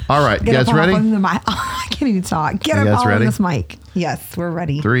All right, you guys ready? I can't even talk. Get up all on this mic. Yes, we're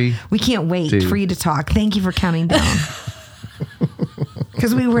ready. 3. We can't wait for you to talk. Thank you for counting down.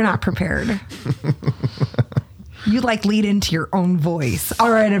 Because we were not prepared. You lead into your own voice. All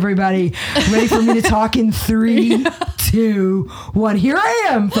right, everybody. Ready for me to talk in 3, 2, 1. Here I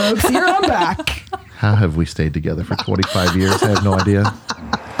am, folks. Here I'm back. How have we stayed together for 25 years? I have no idea.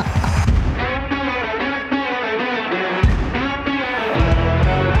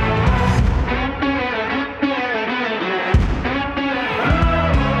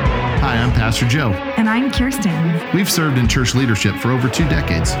 Hi, I'm Pastor Joe. And I'm Kirsten. We've served in church leadership for over 2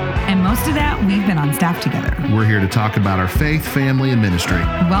 decades. And most of that, we've been on staff together. We're here to talk about our faith, family, and ministry.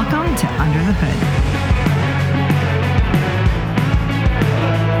 Welcome to Under the Hood.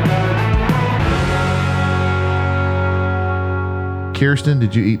 Kirsten,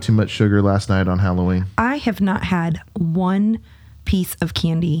 did you eat too much sugar last night on Halloween? I have not had one piece of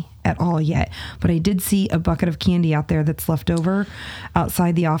candy at all yet, but I did see a bucket of candy out there that's left over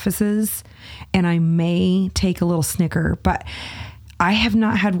outside the offices, and I may take a little Snicker, but I have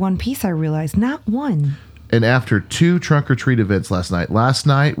not had one piece, I realize. Not one. And after 2 trunk or treat events last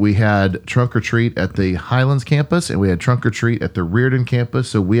night we had trunk or treat at the Highlands campus and we had trunk or treat at the Reardon campus.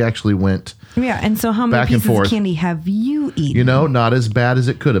 So we actually went and so how many pieces of candy have you eaten? You know, not as bad as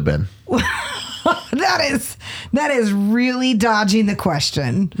it could have been. That is really dodging the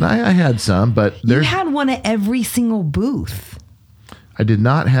question. I had some, but you had one at every single booth. I did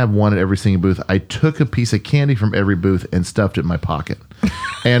not have one at every single booth. I took a piece of candy from every booth and stuffed it in my pocket.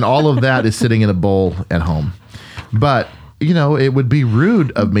 And all of that is sitting in a bowl at home. But, you know, it would be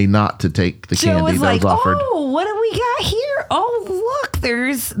rude of me not to take the candy that was offered. Oh, what do we got here? Oh, look,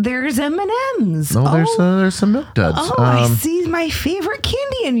 there's M&Ms. There's some Milk Duds. Oh, I see my favorite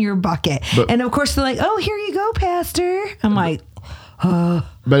candy in your bucket. And of course they're like, oh, here you go, Pastor. I'm like,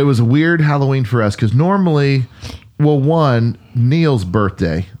 But it was a weird Halloween for us because normally, Neil's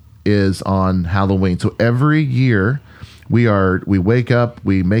birthday is on Halloween. So every year we wake up,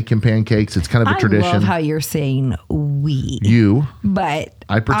 we make him pancakes. It's kind of a tradition. I love how you're saying we. You. But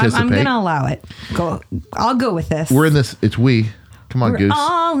I participate. I'm going to allow it. I'll go with this. We're in this. It's we. Come on, We're Goose.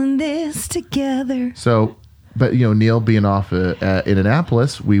 all in this together. So, but Neil being off in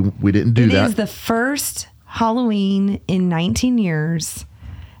Annapolis, we didn't do that. It is the first Halloween in 19 years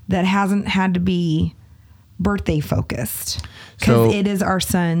that hasn't had to be birthday focused because it is our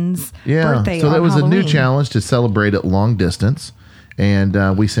son's birthday. So that was Halloween. a new challenge to celebrate at long distance.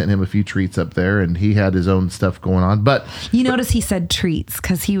 And we sent him a few treats up there, and he had his own stuff going on. But you notice he said treats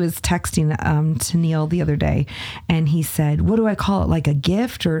because he was texting to Neil the other day, and he said, "What do I call it? Like a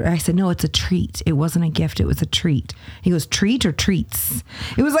gift?" Or I said, "No, it's a treat. It wasn't a gift. It was a treat." He goes, "Treat or treats?"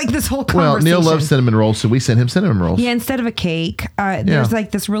 It was like this whole conversation. Well, Neil loves cinnamon rolls, so we sent him cinnamon rolls. Yeah, instead of a cake, there's like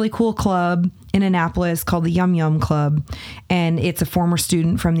this really cool club in Annapolis called the Yum Yum Club, and it's a former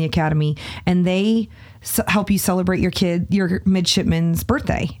student from the academy, and they help you celebrate your midshipman's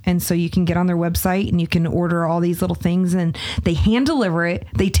birthday. And so you can get on their website and you can order all these little things, and they hand deliver it.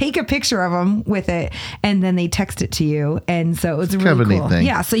 They take a picture of them with it, and then they text it to you. And so it was really cool. Neat thing.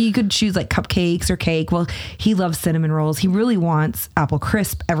 Yeah, so you could choose like cupcakes or cake. Well, he loves cinnamon rolls. He really wants apple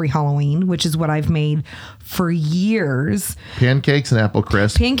crisp every Halloween, which is what I've made for years. Pancakes and apple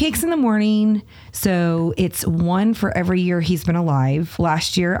crisp. Pancakes in the morning. So it's one for every year he's been alive.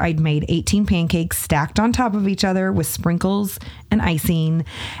 Last year, I'd made 18 pancakes stacked on top of each other with sprinkles and icing.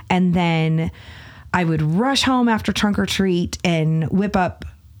 And then I would rush home after trunk or treat and whip up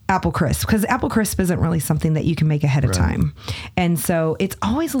apple crisp, because apple crisp isn't really something that you can make ahead of time. And so it's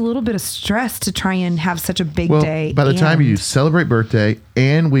always a little bit of stress to try and have such a big day. By the time you celebrate birthday,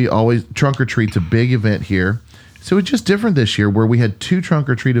 and we always trunk or treat's a big event here. So it's just different this year where we had 2 trunk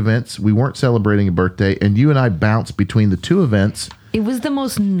or treat events. We weren't celebrating a birthday, and you and I bounced between the 2 events. It was the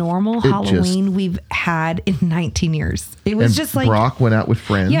most normal Halloween we've had in 19 years. It was just like... Brock went out with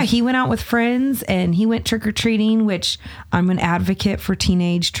friends. Yeah, he went out with friends, and he went trick-or-treating, which I'm an advocate for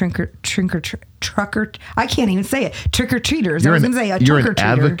teenage I can't even say it. Trick-or-treaters. I was going to say a You're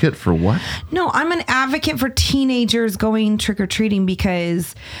trick-or-treater. An advocate for what? No, I'm an advocate for teenagers going trick-or-treating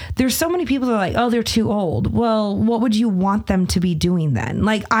because there's so many people that are like, oh, they're too old. Well, what would you want them to be doing then?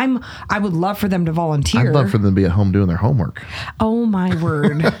 Like, I would love for them to volunteer. I'd love for them to be at home doing their homework. Oh, my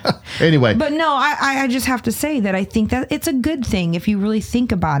word. Anyway. But no, I just have to say that I think that it's a good thing if you really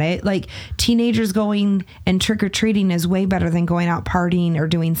think about it. Like, teenagers going and trick-or-treating is way better than going out partying or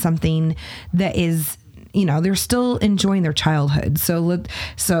doing something that is, they're still enjoying their childhood. So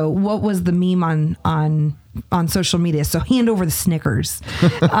what was the meme on on social media. So hand over the Snickers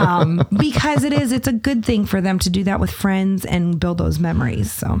because it's a good thing for them to do that with friends and build those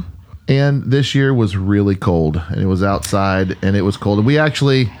memories. So. And this year was really cold, and it was outside, and it was cold. And we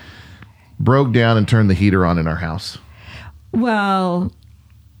actually broke down and turned the heater on in our house. Well,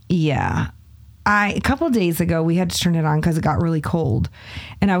 yeah. A couple of days ago, we had to turn it on because it got really cold.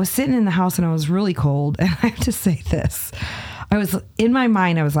 And I was sitting in the house and I was really cold. And I have to say this. In my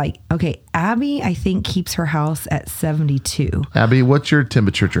mind, I was like, okay, Abby, I think keeps her house at 72. Abby, what's your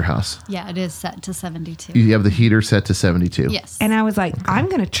temperature at your house? Yeah, it is set to 72. You have the heater set to 72. Yes. And I was like, I'm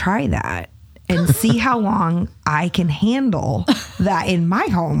going to try that and see how long I can handle that in my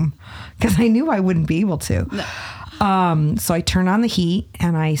home because I knew I wouldn't be able to. No. So I turned on the heat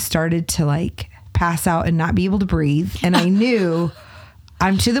and I started to pass out and not be able to breathe. And I knew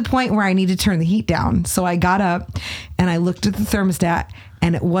I'm to the point where I need to turn the heat down. So I got up and I looked at the thermostat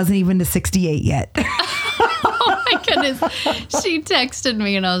and it wasn't even to 68 yet. Oh my goodness. She texted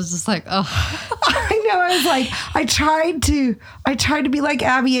me and I was just like, oh. I know. I was like, I tried to be like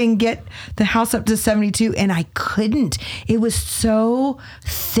Abby and get the house up to 72 and I couldn't. It was so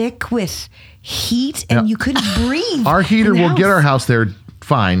thick with heat and you couldn't breathe. Our heater will get our house there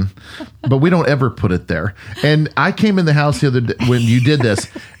fine, but we don't ever put it there. And I came in the house the other day when you did this,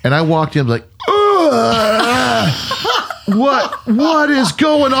 and I walked in like, what is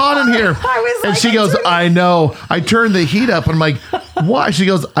going on in here? And she goes, I know. I turned the heat up. And I'm like, why? She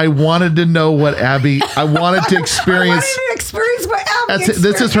goes, I wanted to know what I wanted to experience. What Abby experienced.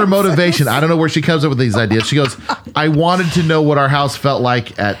 This is her motivation. I don't know where she comes up with these ideas. She goes, I wanted to know what our house felt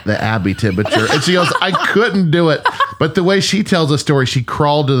like at the Abby temperature. And she goes, I couldn't do it. But the way she tells the story, she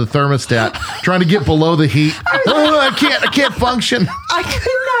crawled to the thermostat trying to get below the heat. I can't function. I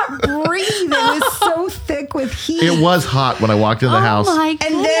could not breathe. It was so thick with heat. It was hot when I walked in the house. My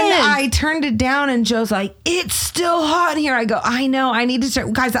goodness. And then I turned it down and Joe's like, it's still hot in here. I go, I know. I need to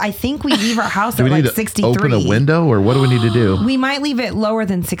start. Guys, I think we leave our house do at we need like to 63. Open a window or what do we need to do? We might leave it lower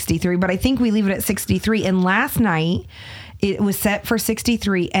than 63, but I think we leave it at 63. And last night it was set for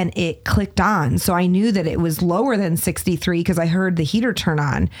 63 and it clicked on. So I knew that it was lower than 63 because I heard the heater turn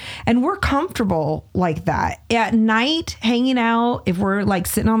on. And we're comfortable like that. At night, hanging out, if we're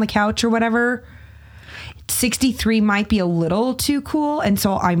sitting on the couch or whatever, 63 might be a little too cool. And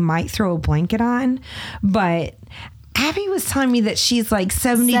so I might throw a blanket on. But Abby was telling me that she's 72.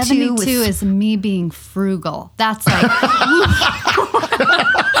 72 is me being frugal. That's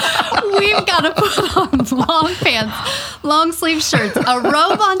we've got to put on long pants, long sleeve shirts, a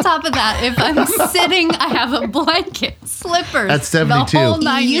robe on top of that. If I'm sitting, I have a blanket, slippers. At 72. The whole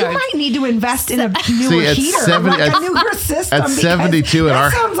 9 You yards. might need to invest in a newer heater, a newer system. At 72 in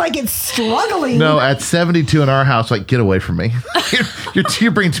our sounds like it's struggling. No, at 72 in our house, get away from me.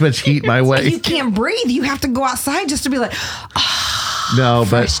 You're bringing too much heat my way. You can't breathe. You have to go outside just to be like, no,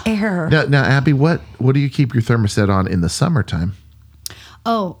 fresh air. Now, Abby, what do you keep your thermostat on in the summertime?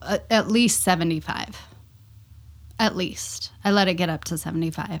 Oh, at least 75. At least. I let it get up to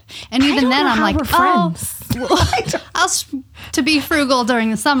 75. And even then I'm like, to be frugal during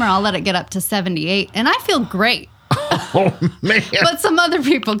the summer, I'll let it get up to 78. And I feel great. Oh, man. But some other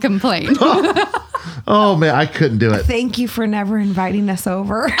people complain. Oh, man, I couldn't do it. Thank you for never inviting us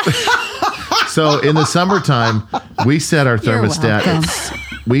over. So in the summertime, we set our thermostat.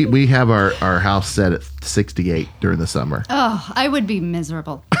 We have our house set at 68 during the summer. Oh, I would be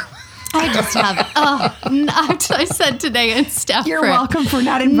miserable. I just have, I said today in staff You're prep, welcome for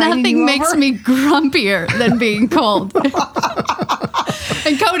not inviting nothing you makes over. me grumpier than being cold.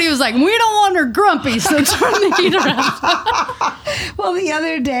 And Cody was like, we don't want her grumpy, so turn the heater up. Well, the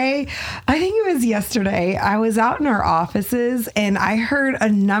other day, I think it was yesterday, I was out in our offices and I heard a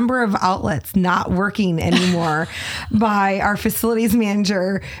number of outlets not working anymore by our facilities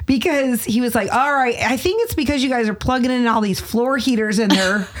manager because he was like, all right, I think it's because you guys are plugging in all these floor heaters and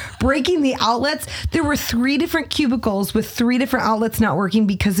they're breaking the outlets. There were 3 different cubicles with 3 different outlets not working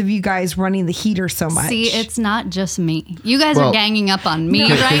because of you guys running the heater so much. See, it's not just me. You guys are ganging up on me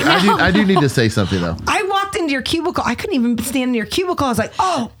right now. I do need to say something, though. I walked into your cubicle. I couldn't even stand in your cubicle. I was like,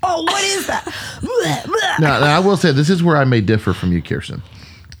 oh, what is that? Now, I will say, this is where I may differ from you, Kirsten.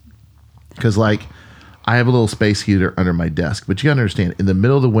 Because, I have a little space heater under my desk. But you got to understand, in the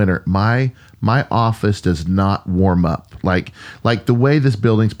middle of the winter, my office does not warm up. Like the way this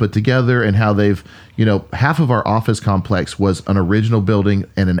building's put together and how they've, half of our office complex was an original building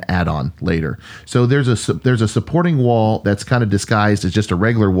and an add-on later. So there's a supporting wall that's kind of disguised as just a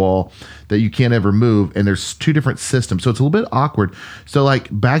regular wall that you can't ever move. And there's 2 different systems. So it's a little bit awkward. So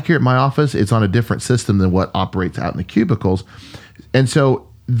back here at my office, it's on a different system than what operates out in the cubicles. And so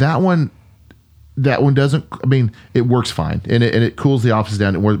that one, that one doesn't, I mean, it works fine and it cools the office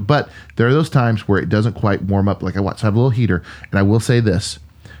down. But there are those times where it doesn't quite warm up like I want. So I have a little heater, and I will say this,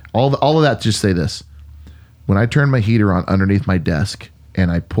 all of that, just say this. When I turn my heater on underneath my desk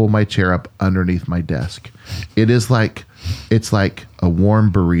and I pull my chair up underneath my desk, it's like a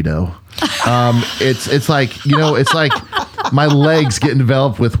warm burrito. It's like, it's like my legs get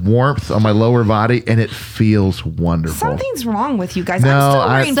enveloped with warmth on my lower body, and it feels wonderful. Something's wrong with you guys. No,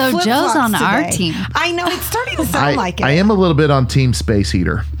 I'm still wearing So flip-flops Joe's on today. our team. I know, it's starting to sound like it. I am a little bit on team space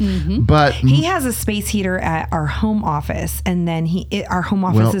heater, but He has a space heater at our home office, and then our home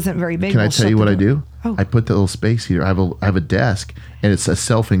office isn't very big. Can I We'll tell shut you the what I door. do? Oh. I put that little space heater. I have a desk, and it's a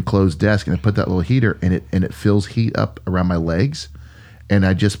self-enclosed desk, and I put that little heater, and it fills heat up around my legs, and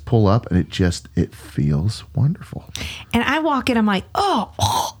I just pull up, and it feels wonderful. And I walk in, I'm like,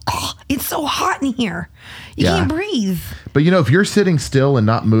 oh, it's so hot in here. You Yeah. can't breathe. But if you're sitting still and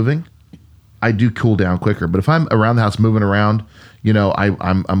not moving, I do cool down quicker. But if I'm around the house moving around,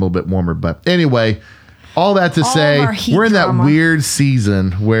 I'm a little bit warmer. But anyway, all that to All say, of our heat we're in that drama. weird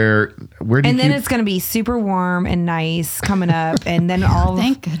season where And then it's going to be super warm and nice coming up. And then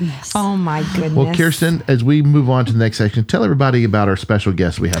Thank goodness. Oh my goodness. Well, Kirsten, as we move on to the next section, tell everybody about our special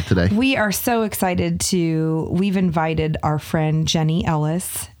guest we have today. We are so excited we've invited our friend Jenny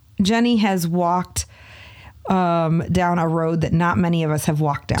Ellis. Jenny has walked down a road that not many of us have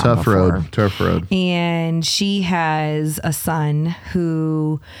walked down before. Tough road. And she has a son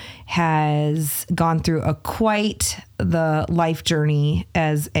who has gone through quite the life journey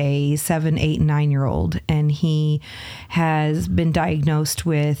as a 7, 8, 9-year-old. And he has been diagnosed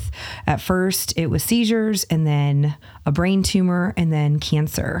with, at first it was seizures, and then a brain tumor, and then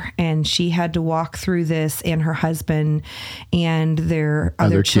cancer. And she had to walk through this, and her husband and their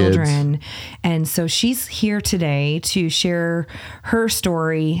other kids. children. And so she's here today to share her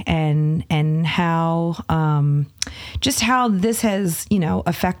story and how just how this has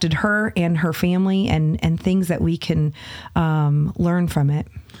affected her and her family, and things that we can learn from it.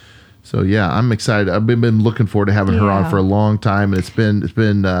 So yeah, I'm excited. I've been looking forward to having her on for a long time, and it's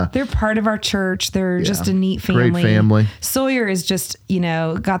been. They're part of our church. They're just a neat family. Great family. Sawyer is just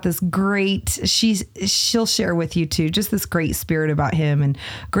got this great. She'll share with you too. Just this great spirit about him and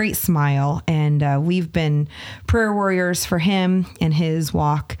great smile. And we've been prayer warriors for him and his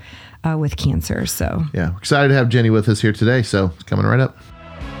walk with cancer. So Yeah, excited to have Jenny with us here today. So it's coming right up.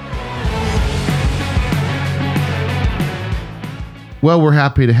 Well, we're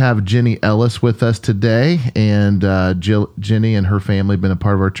happy to have Jenny Ellis with us today, and Jenny and her family have been a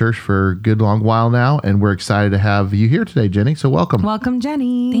part of our church for a good long while now, and we're excited to have you here today, Jenny. So welcome. welcome,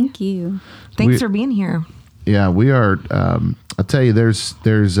 Jenny. Thank you. Thanks for being here. Yeah, we are. I'll tell you, there's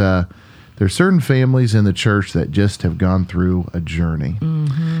certain families in the church that just have gone through a journey,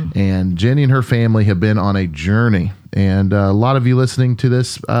 and Jenny and her family have been on a journey, and a lot of you listening to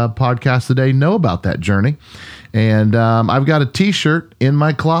this podcast today know about that journey. And I've got a T-shirt in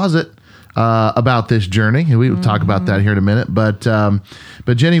my closet about this journey, and we will talk about that here in a minute. But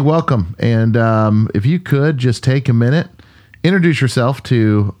Jenny, welcome, and if you could just take a minute, introduce yourself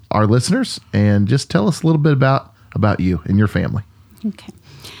to our listeners, and just tell us a little bit about you and your family. Okay.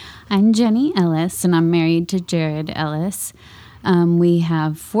 I'm Jenny Ellis, and I'm married to Jared Ellis. We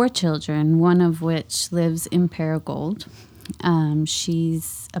have 4 children, one of which lives in Paragould.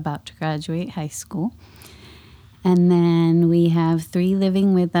 She's about to graduate high school. And then we have 3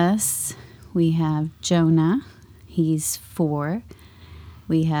 living with us. We have Jonah. He's 4.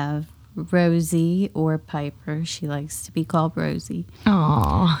 We have Rosie, or Piper. She likes to be called Rosie.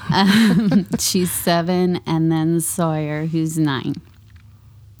 Aww. She's 7. And then Sawyer, who's 9.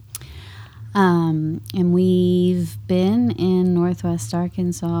 And we've been in Northwest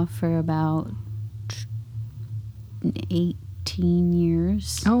Arkansas for about 18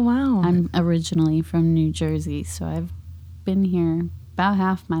 years. Oh, wow. I'm originally from New Jersey, so I've been here about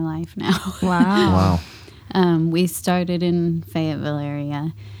half my life now. Wow. Wow. We started in Fayetteville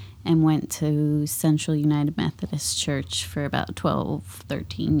area and went to Central United Methodist Church for about 12,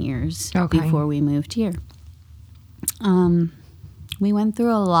 13 years before we moved here. We went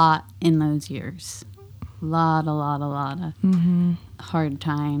through a lot in those years. A lot of hard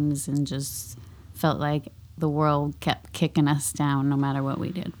times, and just felt like the world kept kicking us down no matter what we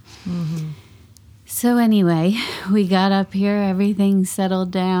did. So anyway, we got up here, everything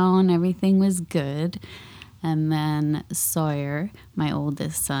settled down, everything was good. And then Sawyer, my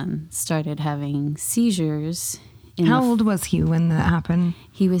oldest son, started having seizures. How old was he when that happened?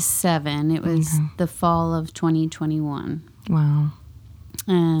 He was 7. It was the fall of 2021. Wow.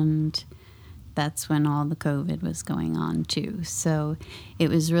 And that's when all the COVID was going on too. So it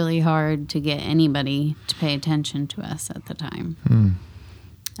was really hard to get anybody to pay attention to us at the time.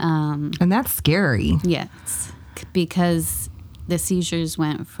 And that's scary. Yes, because the seizures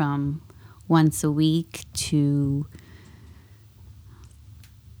went from once a week to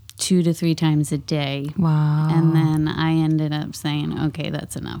 2 to 3 times a day. Wow. And then I ended up saying, okay,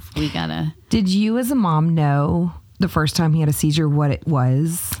 that's enough. We gotta. Did you as a mom know the first time he had a seizure what it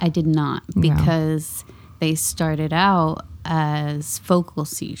was? I did not, because they started out as focal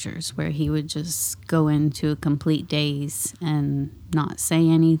seizures where he would just go into a complete daze and not say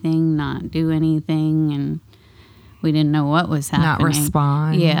anything, not do anything, and we didn't know what was happening. Not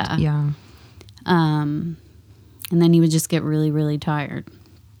respond. Yeah. Yeah. And then he would just get really, really tired.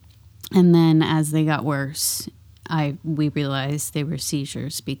 And then as they got worse, we realized they were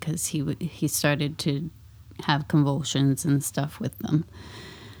seizures because he started to have convulsions and stuff with them.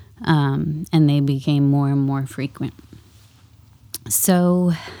 And they became more and more frequent.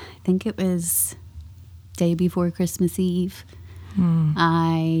 So I think it was day before Christmas Eve.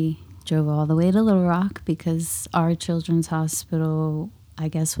 I drove all the way to Little Rock because our children's hospital, I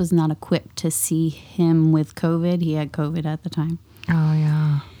guess, was not equipped to see him with COVID. He had COVID at the time. Oh,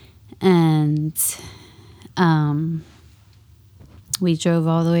 yeah. And we drove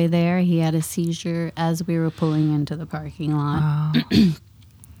all the way there. He had a seizure as we were pulling into the parking lot. Wow.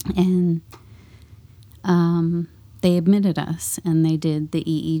 And they admitted us, and they did the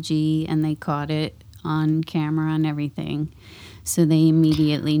EEG, and they caught it on camera and everything. So they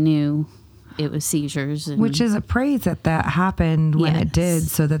immediately knew it was seizures. And Which is a praise that happened when it did,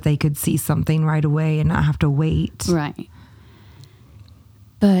 so that they could see something right away and not have to wait. Right.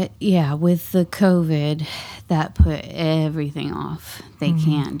 But yeah, with the COVID, that put everything off. They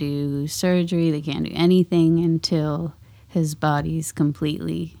can't do surgery. They can't do anything until his body's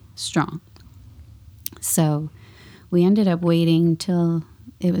completely strong. So we ended up waiting till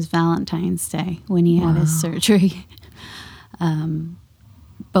it was Valentine's Day when he had his surgery.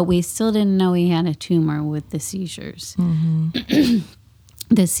 But we still didn't know he had a tumor with the seizures.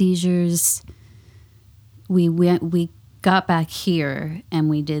 The seizures, we got back here and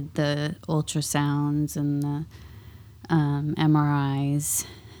we did the ultrasounds and the MRIs,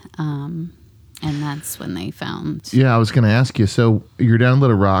 and that's when they found. Yeah, I was going to ask you. So you're down in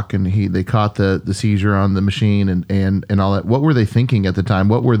Little Rock, and they caught the seizure on the machine and all that. What were they thinking at the time?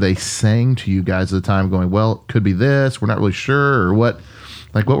 What were they saying to you guys at the time? Going, well, it could be this. We're not really sure, or what?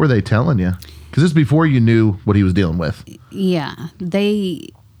 Like, what were they telling you? Because this is before you knew what he was dealing with. Yeah, they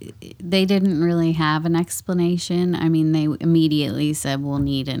didn't really have an explanation. I mean, they immediately said we'll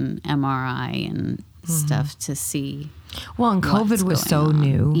need an MRI and stuff to see. Well, and COVID was so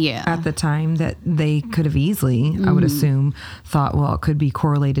new at the time that they could have easily, I would assume, thought, well, it could be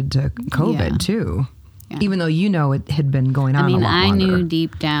correlated to COVID too. Yeah. Even though it had been going on a lot longer. I knew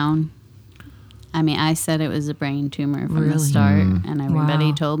deep down. I mean, I said it was a brain tumor from the start, and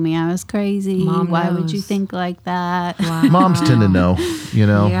everybody told me I was crazy. Mom Why knows. would you think like that? Wow. Moms tend to know,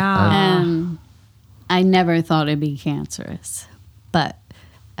 Yeah. And I never thought it'd be cancerous, but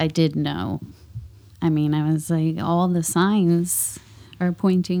I did know. I mean, I was like, all the signs are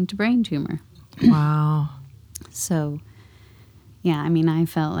pointing to brain tumor. Wow. So, yeah, I mean, I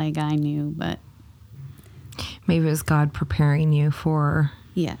felt like I knew, but Maybe it was God preparing you for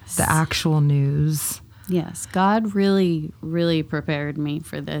yes, the actual news. Yes, God really, really prepared me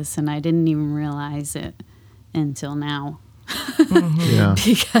for this, and I didn't even realize it until now. Yeah.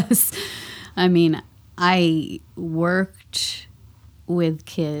 Because, I mean, I worked with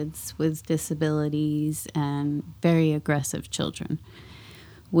kids with disabilities and very aggressive children,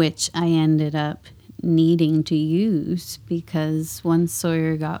 which I ended up needing to use because once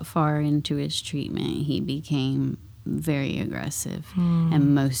Sawyer got far into his treatment, he became very aggressive,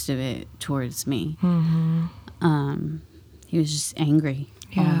 and most of it towards me. He was just angry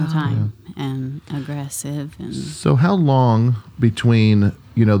all the time and aggressive. And So how long between,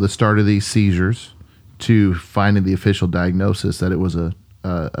 the start of these seizures to finding the official diagnosis that it was a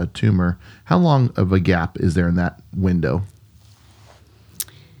tumor, how long of a gap is there in that window?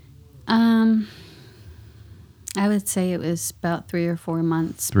 I would say it was about 3 or 4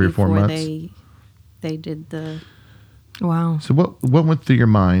 months. 3 or 4 before months? They did the. Wow. So what went through your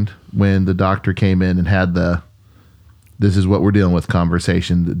mind when the doctor came in and had this is what we're dealing with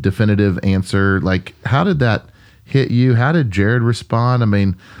conversation, the definitive answer? Like, how did that hit you? How did Jared respond? I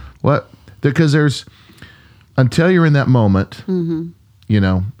mean, because there's, until you're in that moment,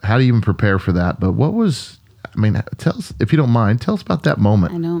 how do you even prepare for that? But tell us, if you don't mind, tell us about that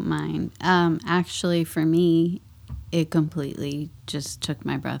moment. I don't mind. Actually, for me, it completely just took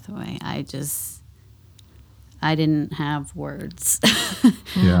my breath away. I didn't have words.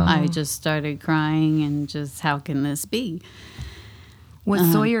 Yeah. I just started crying and just, how can this be?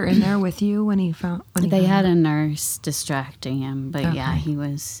 Was Sawyer in there with you when he found? They had a nurse distracting him, but yeah, he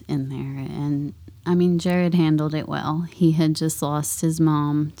was in there. And I mean, Jared handled it well. He had just lost his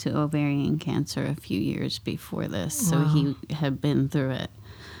mom to ovarian cancer a few years before this, so he had been through it.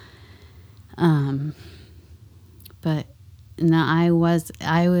 But no, I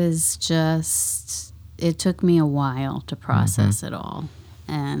was just, it took me a while to process it all,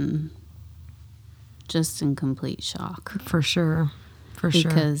 and just in complete shock. For sure.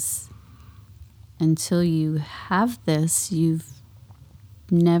 Because until you have this, you've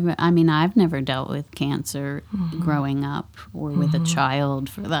never, I mean, I've never dealt with cancer growing up, or with a child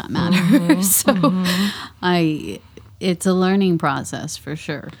for that matter. So it's a learning process for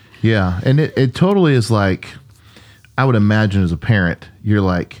sure. Yeah. And it totally is like, I would imagine as a parent, you're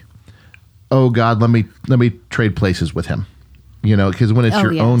like, oh God, let me trade places with him. You know, because when it's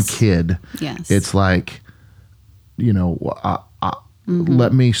your own kid, it's like, you know,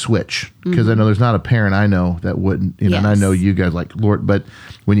 let me switch, because I know there's not a parent I know that wouldn't, you know, and I know you guys like, Lord, but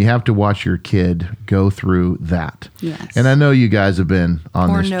when you have to watch your kid go through that, and I know you guys have been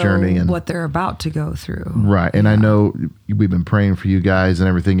on this journey and what they're about to go through. Right. And I know we've been praying for you guys and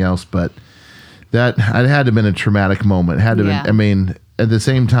everything else, but that it had to have been a traumatic moment. It had to have been, I mean, at the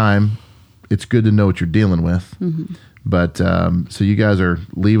same time, it's good to know what you're dealing with. But so you guys are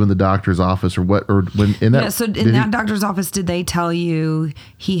leaving the doctor's office, or what? Or when in that? Yeah. So in that doctor's office, did they tell you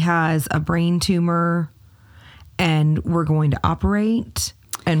he has a brain tumor, and we're going to operate,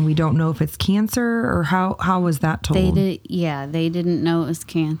 and we don't know if it's cancer, or how was that told? They didn't know it was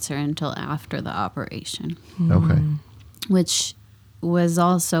cancer until after the operation. Okay. Which was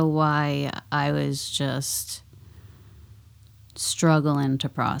also why I was just struggling to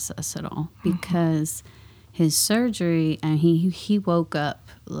process it all, because his surgery, and he woke up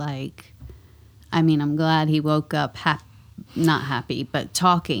like, I mean, I'm glad he woke up not happy, but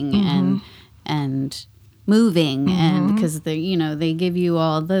talking and moving, and because they give you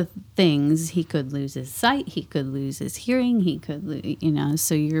all the things. He could lose his sight, he could lose his hearing, he could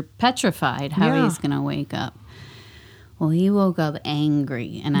so you're petrified how he's gonna wake up. Well, he woke up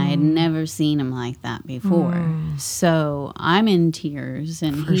angry, and I had never seen him like that before. So I'm in tears,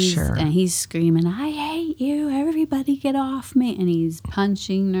 and he's screaming, "I hate you! Everybody get off me!" And he's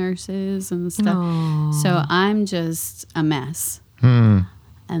punching nurses and stuff. Aww. So I'm just a mess.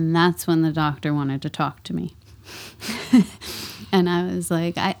 And that's when the doctor wanted to talk to me. And I was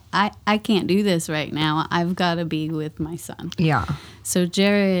like, I can't do this right now. I've got to be with my son. Yeah. So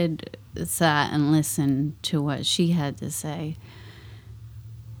Jared sat and listened to what she had to say.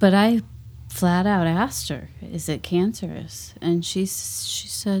 But I flat out asked her, is it cancerous? And she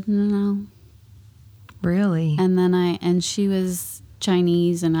said, no. Really? And then she was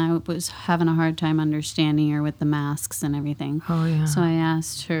Chinese, and I was having a hard time understanding her with the masks and everything. Oh, yeah. So I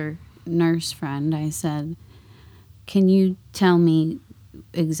asked her nurse friend, I said, can you tell me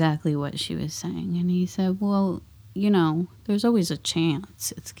exactly what she was saying? And he said, well, there's always a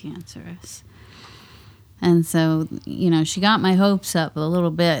chance it's cancerous. And so, she got my hopes up a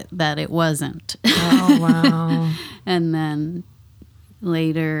little bit that it wasn't. Oh, wow. And then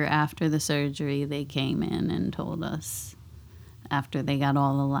later, after the surgery, they came in and told us, after they got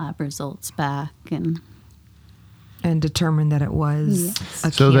all the lab results back and determined that it was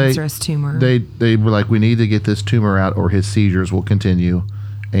a cancerous tumor. They were like, we need to get this tumor out, or his seizures will continue,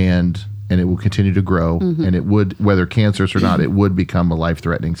 and it will continue to grow, and it would, whether cancerous or not, it would become a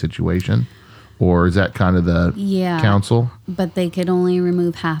life-threatening situation. Or is that kind of the counsel? But they could only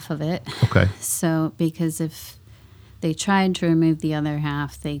remove half of it. Okay. So, because if they tried to remove the other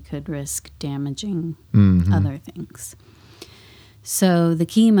half, they could risk damaging other things. So the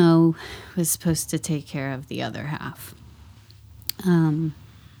chemo was supposed to take care of the other half. And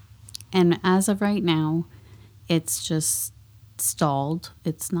as of right now, it's just stalled.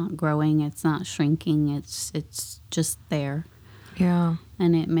 It's not growing. It's not shrinking. It's just there. Yeah.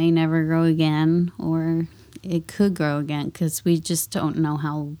 And it may never grow again, or it could grow again, because we just don't know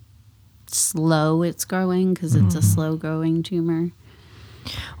how slow it's growing, because it's a slow-growing tumor.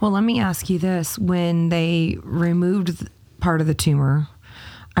 Well, let me ask you this. When they removed part of the tumor,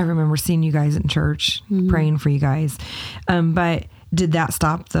 I remember seeing you guys in church, praying for you guys. But did that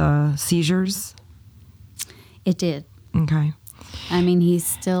stop the seizures? It did. Okay. I mean, he's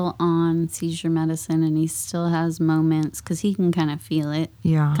still on seizure medicine, and he still has moments, because he can kind of feel it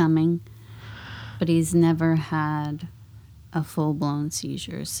coming. But he's never had a full-blown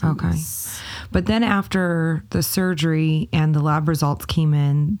seizure since. Okay. But then after the surgery and the lab results came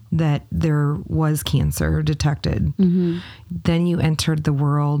in that there was cancer detected, then you entered the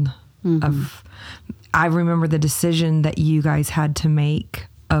world of, I remember the decision that you guys had to make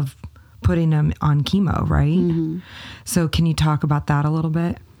of putting him on chemo, right? So can you talk about that a little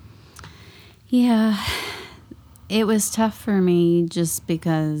bit? Yeah. It was tough for me just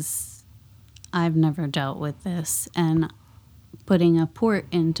because I've never dealt with this, and putting a port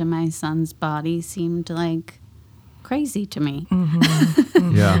into my son's body seemed like crazy to me.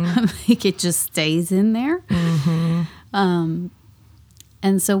 Yeah. Like it just stays in there.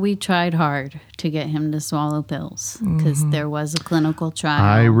 And so we tried hard to get him to swallow pills because there was a clinical trial.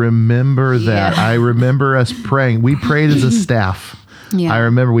 I remember that. Yeah. I remember us praying. We prayed as a staff. Yeah. I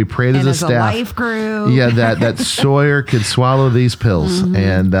remember we prayed as a staff. life group. Yeah, that Sawyer could swallow these pills.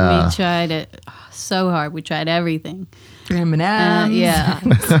 And We tried it so hard. We tried everything. M&Ms. Yeah.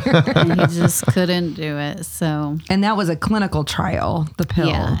 And he just couldn't do it. So, And that was a clinical trial, the pill.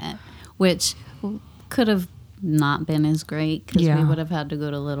 yeah, which could have not been as great because we would have had to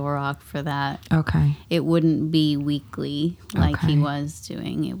go to Little Rock for that. Okay. It wouldn't be weekly like Okay. he was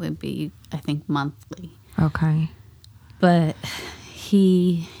doing. It would be, I think, monthly. Okay. But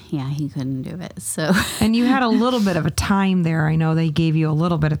he couldn't do it. So, And you had a little bit of a time there. I know they gave you a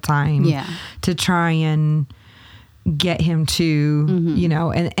little bit of time Yeah. to try and get him to, you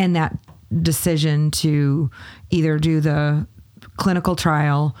know, and that decision to either do the clinical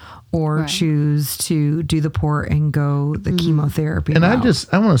trial or Right. choose to do the port and go the chemotherapy. and I route.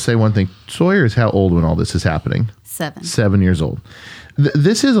 want to say one thing. Sawyer is how old when all this is happening? 7. 7 years old.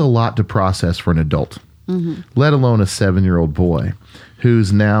 This is a lot to process for an adult, let alone a 7-year-old boy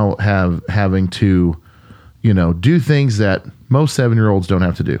who's now having to, you know, do things that most 7-year-olds don't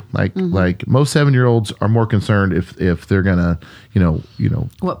have to do. Like most 7-year-olds are more concerned if they're gonna, you know,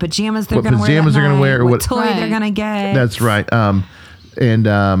 what pajamas they're what going to wear, pajamas they're gonna wear, or what what- toy they're Right. going to get. That's right.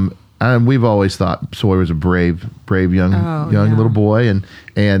 And we've always thought Sawyer was a brave young little boy,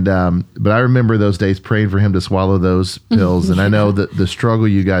 but I remember those days praying for him to swallow those pills, and I know that the struggle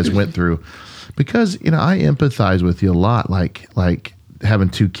you guys went through, because you know I empathize with you a lot, like having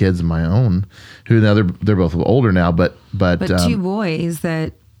 2 kids of my own, who now they're both older now, but 2 boys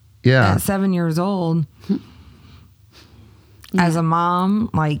that yeah, at 7 years old, as a mom,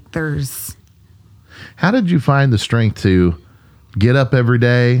 like there's. How did you find the strength to get up every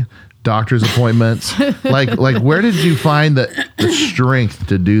day, doctor's appointments? like where did you find the strength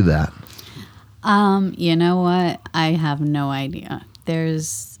to do that? You know what? I have no idea.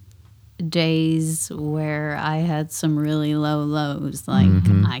 There's days where I had some really low lows, like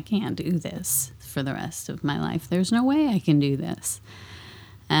I can't do this for the rest of my life. There's no way I can do this.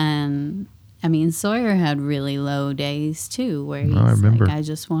 And I mean, Sawyer had really low days too, where he's remember. like, I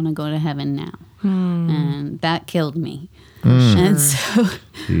just want to go to heaven now. And that killed me. And so,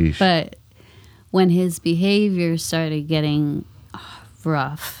 Sheesh. but when his behavior started getting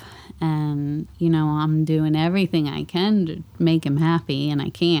rough, and you know I'm doing everything I can to make him happy, and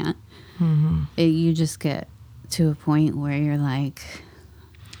I can't, you just get to a point where you're like,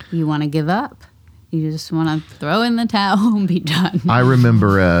 you want to give up. You just want to throw in the towel and be done. I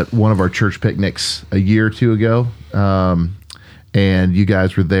remember at one of our church picnics a year or 2 ago, and you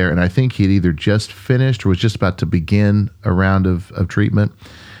guys were there, and I think he'd either just finished or was just about to begin a round of treatment.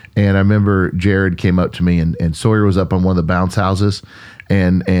 And I remember Jared came up to me, and Sawyer was up on one of the bounce houses,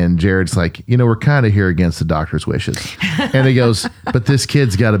 and Jared's like, you know, we're kind of here against the doctor's wishes. And he goes, but this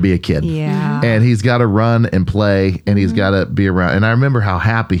kid's got to be a kid. Yeah. And he's got to run and play, and he's got to be around. And I remember how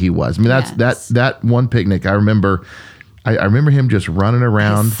happy he was. I mean, Yes. that one picnic, I remember him just running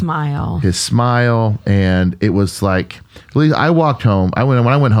around. His smile. And it was like, at least I walked home. When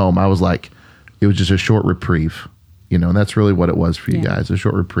I went home, I was like, it was just a short reprieve, you know, and that's really what it was for you guys, a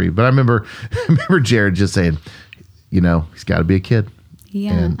short reprieve. But I remember Jared just saying, you know, he's got to be a kid.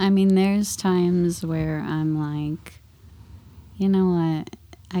 Yeah, And- I mean, there's times where I'm like, you know what?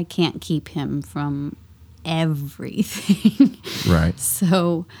 I can't keep him from everything. Right.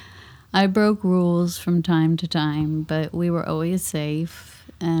 So I broke rules from time to time, but we were always safe.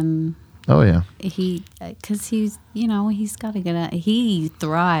 And Oh, yeah. because he's, you know, he's got to get out. He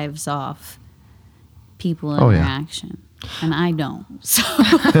thrives off people Oh, yeah. interaction. And I don't. So,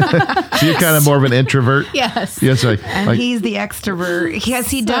 So you're kind of more of an introvert. yes. Yes. And he's the extrovert. Yes,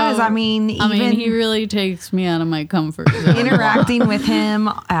 he does. I mean, even he really takes me out of my comfort zone. interacting with him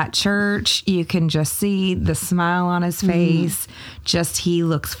at church, you can just see the smile on his face. Just he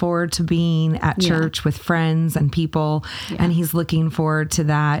looks forward to being at church with friends and people, and he's looking forward to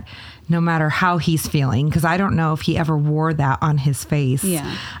that. no matter how he's feeling, because I don't know if he ever wore that on his face.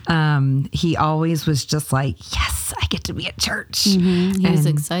 He always was just like, yes, I get to be at church. He was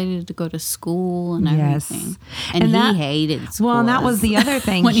excited to go to school and everything. And he hated school. Well, and that was the other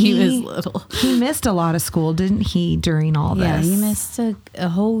thing. When he was little. He missed a lot of school, didn't he, during all this? Yeah, he missed a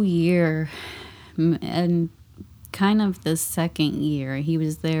whole year. And kind of the second year, he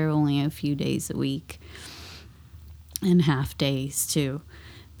was there only a few days a week. And half days, too,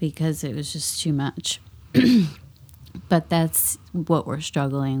 because it was just too much. But that's what we're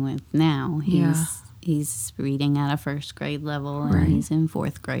struggling with now. He's reading at a first grade level, and he's in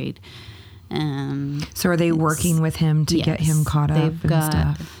fourth grade. So are they working with him to get him caught up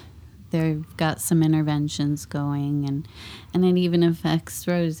stuff? They've got some interventions going, and it even affects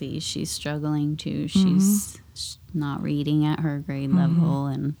Rosie. She's struggling too. She's not reading at her grade level,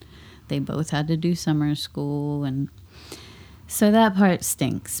 and they both had to do summer school, and so that part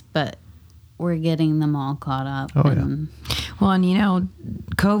stinks, but we're getting them all caught up. Well, and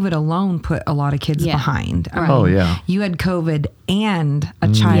COVID alone put a lot of kids behind. I mean, you had COVID and a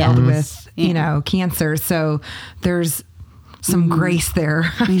child with, cancer. So there's some grace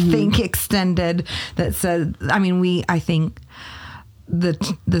there, I think, extended that said, I think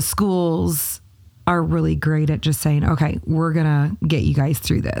the schools are really great at just saying, okay, we're going to get you guys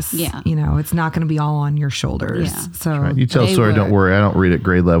through this. Yeah. It's not going to be all on your shoulders. Yeah. So right. You tell Sawyer, don't worry, I don't read at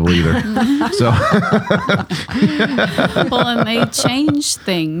grade level either. So well, and they change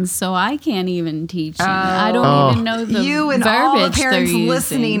things, so I can't even teach him. I don't even know the you and verbiage all the parents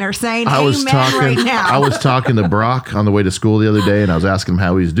listening are saying amen right now. I was talking to Brock on the way to school the other day, and I was asking him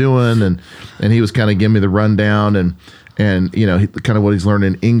how he's doing, and he was kind of giving me the rundown, and kind of what he's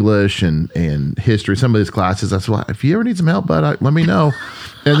learning in English and history, some of his classes. I said, well, if you ever need some help, bud, let me know.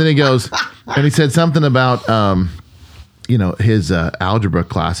 And then he goes, and he said something about, his algebra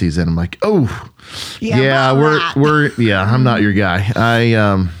class he's in. I'm like, oh, I'm not your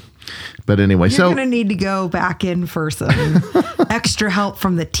guy. But anyway, you're going to need to go back in for some extra help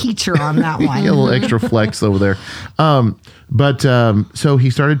from the teacher on that one. A little extra flex over there. So he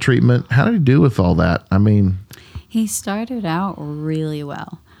started treatment. How did he do with all that? I mean, he started out really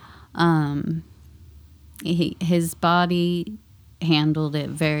well. His body handled it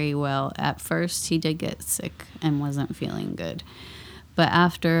very well. At first, he did get sick and wasn't feeling good. But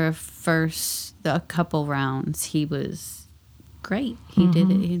after a couple rounds, he was great. He did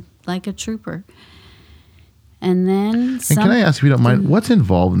it like a trooper. And then can I ask, if you don't mind, what's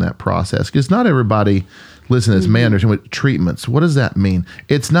involved in that process? Because not everybody listening to this may understand what treatments. What does that mean?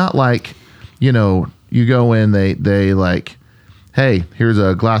 It's not like, you go in, they like, hey, here's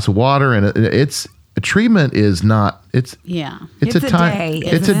a glass of water, and it's a treatment is not. It's a time. Day,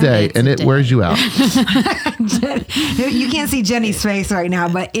 it's a day, and it wears you out. You can't see Jenny's face right now,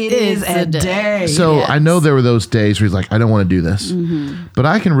 but it is a day. So I know there were those days where he's like, I don't want to do this, but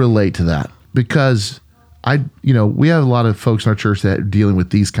I can relate to that because we have a lot of folks in our church that are dealing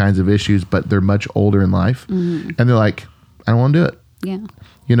with these kinds of issues, but they're much older in life, and they're like, I don't want to do it. Yeah.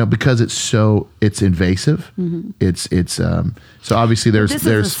 Because it's invasive. It's so obviously there's is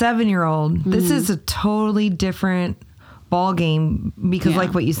a 7-year-old. This is a totally different ball game because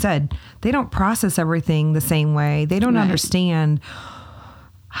like what you said, they don't process everything the same way. They don't understand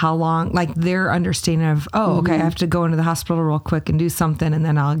how long, like their understanding of, okay, I have to go into the hospital real quick and do something, and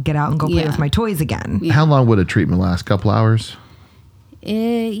then I'll get out and go play with my toys again. Yeah. How long would a treatment last? A couple hours?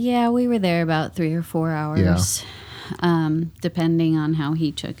 We were there about 3 or 4 hours. Depending on how he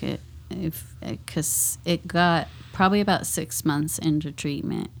took it, because it got probably about 6 months into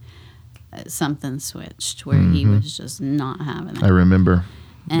treatment, something switched where he was just not having it. I remember,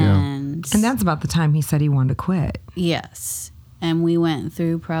 and that's about the time he said he wanted to quit. Yes, and we went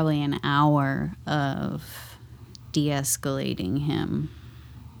through probably an hour of de-escalating him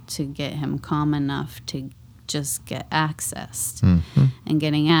to get him calm enough to just get accessed. And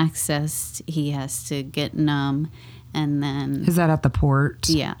getting accessed, he has to get numb. And then is that at the port?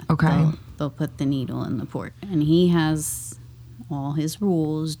 Yeah. Okay. They'll put the needle in the port, and he has all his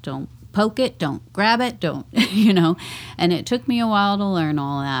rules. Don't poke it. Don't grab it. Don't And it took me a while to learn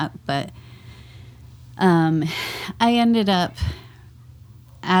all that, but I ended up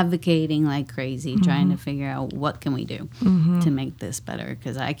advocating like crazy, trying to figure out what can we do to make this better,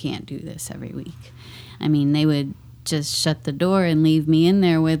 because I can't do this every week. I mean, they would just shut the door and leave me in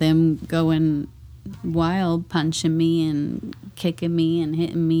there with him going wild, punching me and kicking me and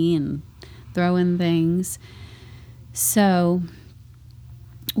hitting me and throwing things. So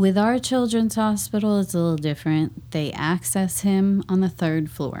with our children's hospital, it's a little different. They access him on the 3rd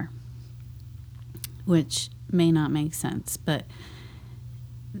floor, which may not make sense, but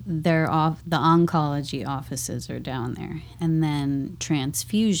they're off. The oncology offices are down there, and then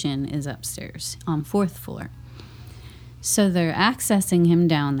transfusion is upstairs on 4th floor. So they're accessing him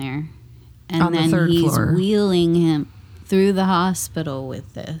down there, and On the then 3rd he's floor. wheeling him through the hospital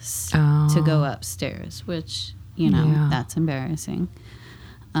with this to go upstairs, which, Yeah. that's embarrassing.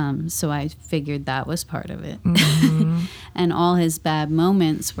 So I figured that was part of it. And all his bad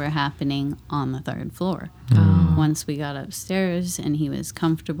moments were happening on the 3rd floor. Once we got upstairs and he was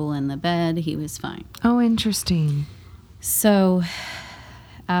comfortable in the bed, he was fine. Oh, interesting. So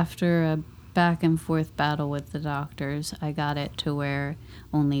after a back and forth battle with the doctors, I got it to where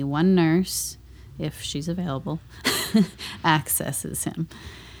only one nurse, if she's available, accesses him.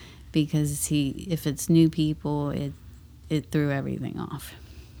 Because if it's new people, it threw everything off.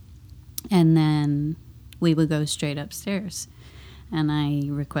 And then we would go straight upstairs. And I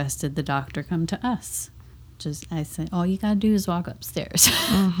requested the doctor come to us. I said, all you got to do is walk upstairs.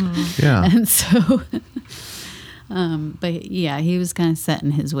 Yeah. And so, but yeah, he was kind of set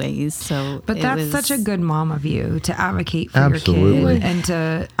in his ways. So, But that's such a good mom of you to advocate for Absolutely. your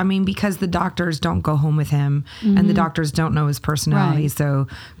kid. And because the doctors don't go home with him and the doctors don't know his personality. Right. So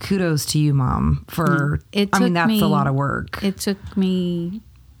kudos to you, Mom, for, that's a lot of work. It took me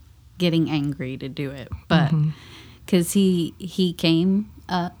getting angry to do it, but because he came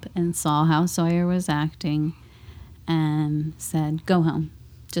up and saw how Sawyer was acting and said, go home,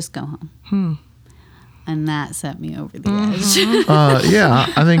 just go home. And that set me over the edge. Yeah,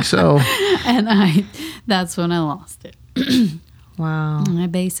 I think so. And that's when I lost it. Wow. And I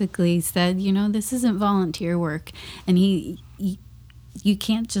basically said, this isn't volunteer work, and you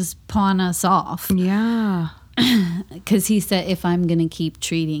can't just pawn us off. Yeah. Because he said, if I'm going to keep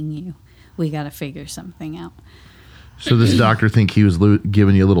treating you, we got to figure something out. So this doctor think he was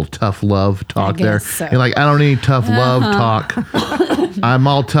giving you a little tough love talk there. guess so. You're like, I don't need tough love talk. I'm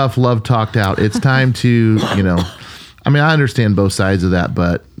all tough love talked out. It's time to, I understand both sides of that,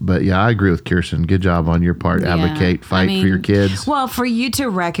 but yeah, I agree with Kirsten. Good job on your part. Yeah. Advocate, fight for your kids. Well, for you to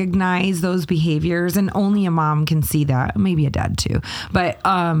recognize those behaviors, and only a mom can see that, maybe a dad too, but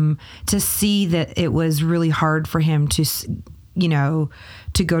to see that it was really hard for him to,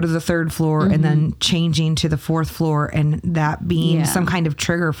 to go to the 3rd floor and then changing to the 4th floor, and that being some kind of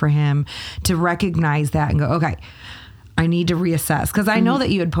trigger for him to recognize that and go, okay, I need to reassess. Because I know that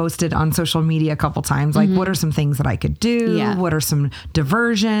you had posted on social media a couple times, like, what are some things that I could do? Yeah. What are some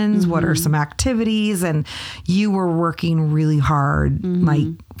diversions? What are some activities? And you were working really hard, like,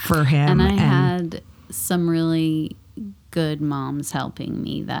 for him. And I had some really good moms helping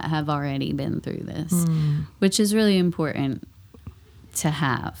me that have already been through this, which is really important to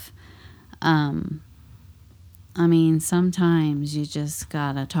have. Sometimes you just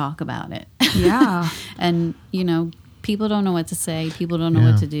gotta talk about it. Yeah. And people don't know what to say, people don't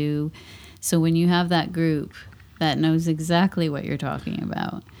know what to do, so when you have that group that knows exactly what you're talking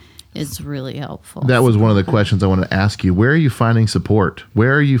about, it's really helpful. That was one of the questions I wanted to ask you. Where are you finding support?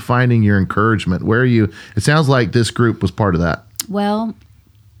 Where are you finding your encouragement? It sounds like this group was part of that. Well,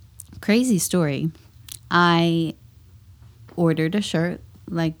 crazy story. I ordered a shirt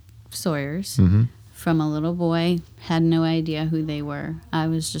like Sawyer's from a little boy, had no idea who they were. I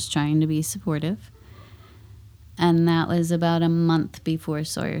was just trying to be supportive. And that was about a month before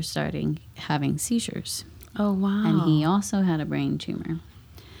Sawyer started having seizures. Oh, wow. And he also had a brain tumor.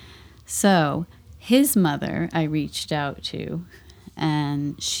 So his mother I reached out to,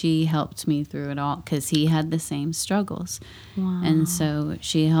 and she helped me through it all because he had the same struggles. Wow. And so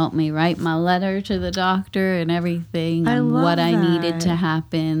she helped me write my letter to the doctor and everything, I and love what I that. needed to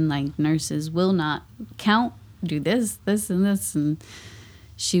happen. Like, nurses will not count, do this, this, and this. And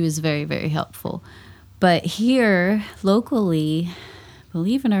she was very, very helpful. But here, locally,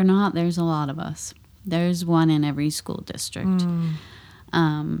 believe it or not, there's a lot of us. There's one in every school district.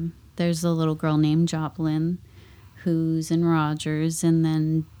 There's a little girl named Joplin who's in Rogers, and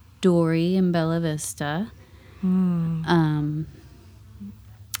then Dory in Bella Vista. And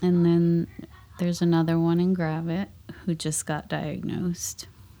then there's another one in Gravette who just got diagnosed.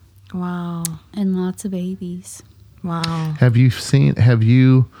 Wow. And lots of babies. Wow.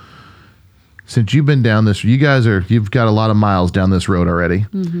 Since you've been down this, you've got a lot of miles down this road already.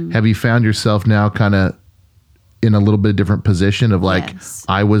 Have you found yourself now kind of in a little bit different position of like, Yes.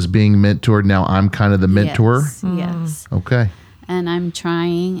 I was being mentored, now I'm kind of the mentor? Yes. Okay. And I'm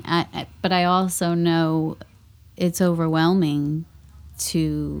trying, but I also know it's overwhelming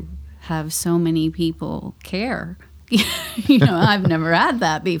to have so many people care. I've never had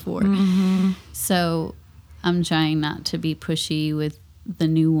that before. So I'm trying not to be pushy with the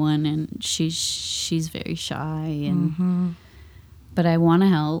new one, and she's very shy, and But I want to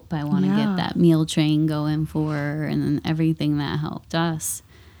help. I want to Yeah. get that meal train going for her and everything that helped us.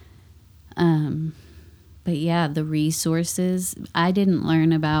 But yeah, the resources, I didn't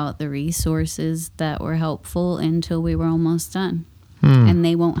learn about the resources that were helpful until we were almost done. And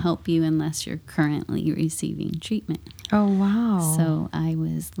they won't help you unless you're currently receiving treatment. Oh, wow. So I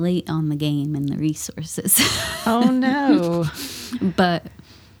was late on the game in the resources. Oh, no. But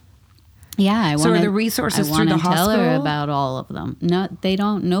yeah, I want So to. are the resources I through the tell her hospital? about all of them. No, they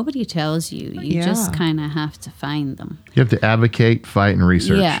don't. Nobody tells you. You just Yeah. kind of have to find them. You have to advocate, fight, and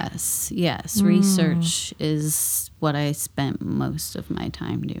research. Yes. Research is what I spent most of my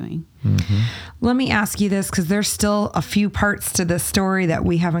time doing. Let me ask you this, because there's still a few parts to this story that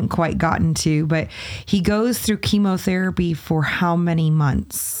we haven't quite gotten to, but he goes through chemotherapy for how many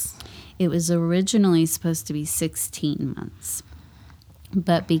months? It was originally supposed to be 16 months.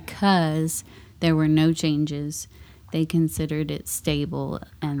 But because there were no changes, they considered it stable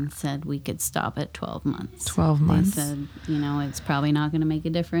and said we could stop at 12 months. 12 months. They said, it's probably not going to make a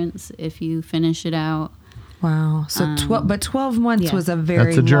difference if you finish it out. Wow. So 12 months yeah. was a very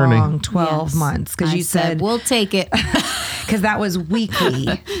That's a journey. long 12 Yes. months, because I you said we'll take it. because that was weekly.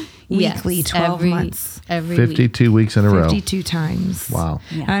 Weekly, Yes, 12 months. Every week. 52 weeks in a row. 52 times. Wow.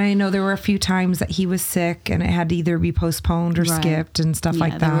 Yeah. And I know there were a few times that he was sick and it had to either be postponed or Right. skipped and stuff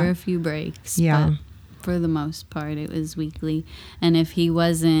like There were a that. few breaks. Yeah. But for the most part, it was weekly. And if he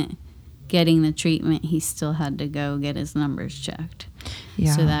wasn't getting the treatment, he still had to go get his numbers checked.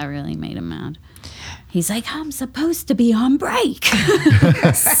 Yeah. So that really made him mad. He's like, I'm supposed to be on break.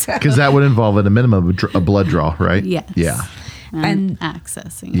 Because that would involve at a minimum a blood draw, right? Yes. Yeah. And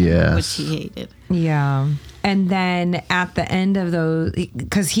accessing it, Yes. which he hated. Yeah. And then at the end of those,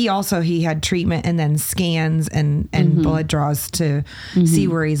 because he had treatment and then scans and blood draws to see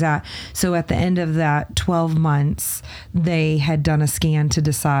where he's at. So at the end of that 12 months, they had done a scan to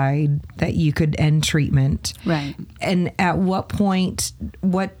decide that you could end treatment. Right. And at what point,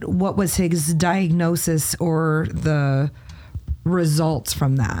 what was his diagnosis or the results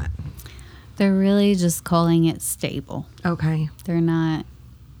from that? They're really just calling it stable. Okay. They're not,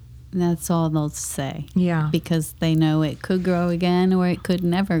 that's all they'll say. Yeah. Because they know it could grow again or it could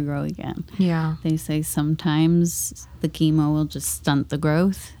never grow again. Yeah. They say sometimes the chemo will just stunt the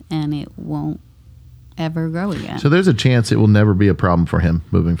growth and it won't ever grow again. So there's a chance it will never be a problem for him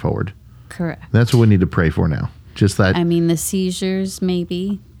moving forward. Correct. That's what we need to pray for now. Just that. I mean, the seizures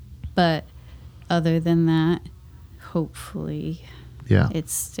maybe, but other than that, hopefully Yeah. it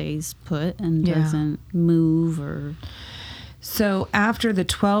stays put and Yeah. doesn't move or... So after the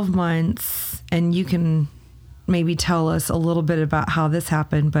 12 months, and you can maybe tell us a little bit about how this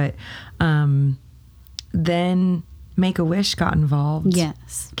happened, but then Make-A-Wish got involved.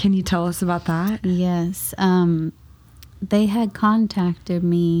 Yes. Can you tell us about that? Yes. They had contacted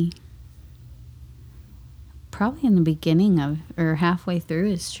me probably in the beginning of, or halfway through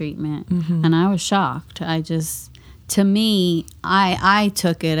his treatment. And I was shocked. To me, I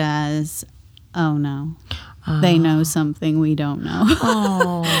took it as, oh no, they know something we don't know.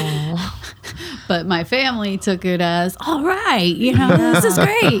 Oh. But my family took it as, all right, this is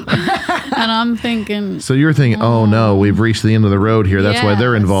great. And I'm thinking, So you're thinking, oh no, we've reached the end of the road here. That's why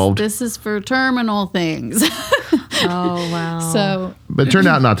they're yes, involved. This is for terminal things. Oh, wow. So, But it turned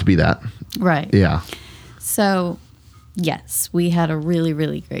out not to be that. right. Yeah. So, yes, we had a really,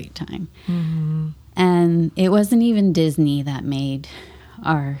 really great time. And it wasn't even Disney that made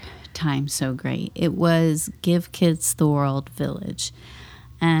our time so great. It was Give Kids the World Village.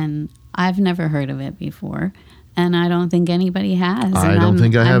 And I've never heard of it before. And I don't think anybody has. I And don't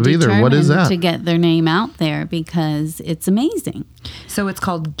think I have either. What is determined that? to get their name out there because it's amazing. So it's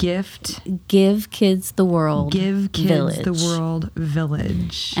called Give Kids the World Give Kids Village. the World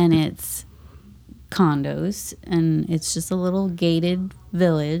Village. And it's condos, and it's just a little gated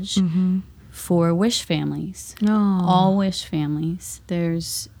village for wish families. Oh. All wish families.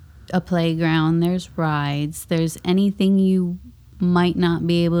 There's a playground, there's rides, there's anything you might not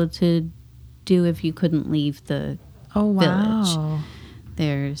be able to do if you couldn't leave the Oh, wow. village.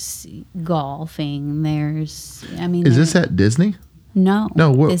 There's golfing, is Is this at Disney? No.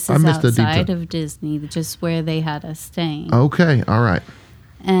 No, this I is missed the outside detail. of Disney, just where they had us staying. Okay. All right.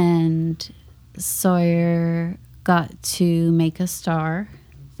 And Sawyer got to make a star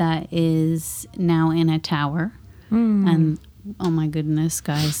that is now in a tower. And oh my goodness,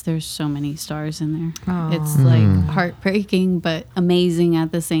 guys, there's so many stars in there. It's like heartbreaking, but amazing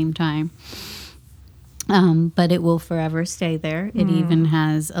at the same time. But it will forever stay there. It even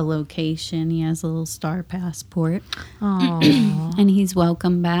has a location. He has a little star passport. Oh. And he's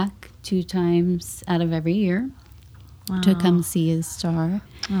welcome back 2 times out of every year. to come see his star.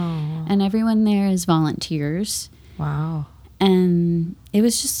 Oh, And everyone there is volunteers. wow. And it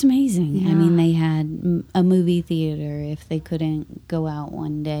was just amazing. Yeah. I mean, they had a movie theater if they couldn't go out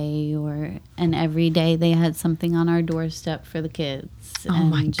one day, and every day they had something on our doorstep for the kids. Oh,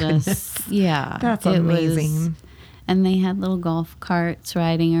 and my goodness. Yeah. That's it amazing. And they had little golf carts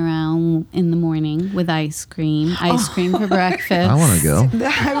riding around in the morning with ice cream for breakfast. I want to go.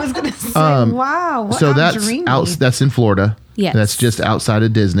 I was going to say, wow. What So how that's dreamy. that's in Florida. Yes. That's just outside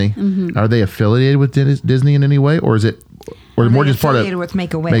of Disney. Are they affiliated with Disney in any way, or is it, or more They just part of? affiliated with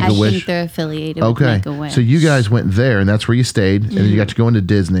Make-A-Wish. Make I a Wish. think they're affiliated with Okay, Make-A-Wish. so you guys went there, and that's where you stayed, and then you got to go into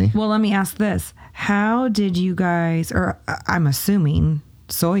Disney. Well, let me ask this. How did you guys, or I'm assuming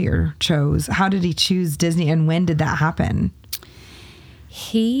Sawyer chose, how did he choose Disney and when did that happen?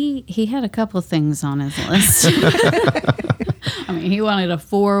 He had a couple things on his list. I mean, he wanted a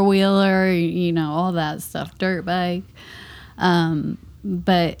 4-wheeler, all that stuff, dirt bike.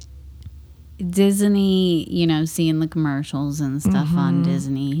 But Disney, seeing the commercials and stuff on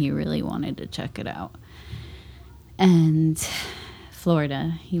Disney, he really wanted to check it out. And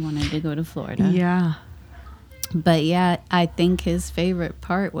Florida, he wanted to go to Florida. Yeah. But yeah, I think his favorite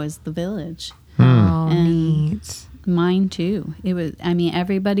part was the village. Oh, And neat. mine too.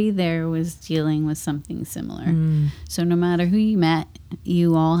 Everybody there was dealing with something similar. So no matter who you met,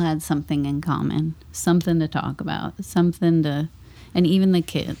 you all had something in common, something to talk about, and even the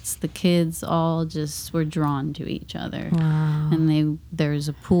kids all just were drawn to each other. Wow. And there's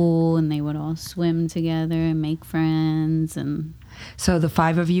a pool and they would all swim together and make friends, and So the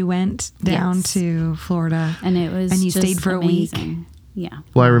 5 of you went down Yes. to Florida. and it was And you just stayed for a week? amazing. Yeah.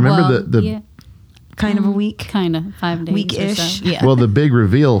 Well, I remember the yeah, Kind of a week. kind of 5 days Week-ish. or so. Yeah. well, the big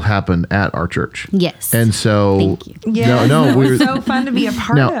reveal happened at our church, Yes. and so Thank you. Yeah. no, it we was were, so fun to be a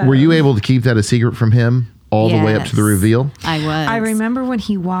part now of. were you able to keep that a secret from him all the way up to the Yes. reveal? I was. I remember when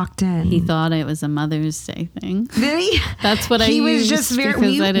he walked in. He thought it was a Mother's Day thing. Did he? That's what I He was used just very.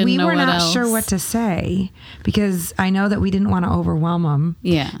 because I didn't We know were what not else. sure what to say because I know that we didn't want to overwhelm him.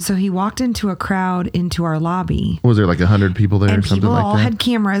 Yeah. So he walked into a crowd into our lobby, Was there like 100 people there or and something people like all that? had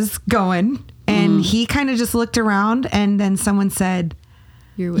cameras going, and he kind of just looked around, and then someone said,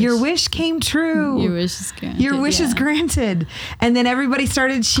 "Your wish came true. Your wish is granted. Your wish is granted." And then everybody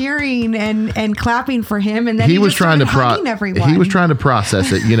started cheering and clapping for him, and then He was just trying to started hugging everyone. he was trying to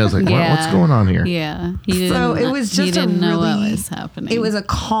process it. It's like, what's going on here? Yeah. So it was just he didn't a know what really, was happening. it was a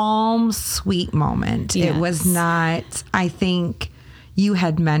calm, sweet moment. It was Yes. not, I think you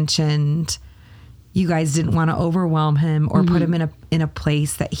had mentioned you guys didn't want to overwhelm him or put him in a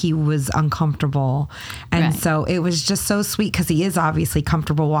place that he was uncomfortable. And Right. so it was just so sweet because he is obviously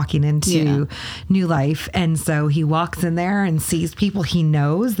comfortable walking into new life. And so he walks in there and sees people he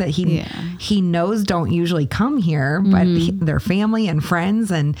knows that he knows don't usually come here, but they're family and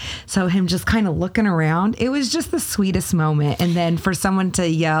friends. And so him just kind of looking around, it was just the sweetest moment. And then for someone to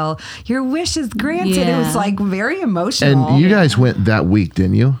yell, "Your wish is granted," it was Yeah. like very emotional. And you guys went that week,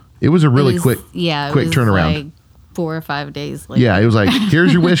 didn't you? It was a really quick it quick was turnaround. Like 4 or 5 days later. Yeah, it was like,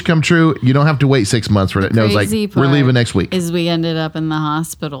 here's your wish come true. You don't have to wait 6 months for it. No, it was like, Crazy we're part leaving next week. Is we ended up in the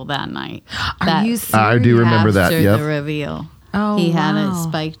hospital that night. Are you serious? I do remember that. After Yep. the reveal. Oh, he had wow. it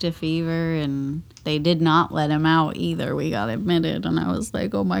spiked a fever, and they did not let him out either. We got admitted, and I was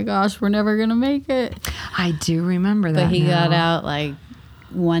like, oh my gosh, we're never going to make it. I do remember that. But he now. got out like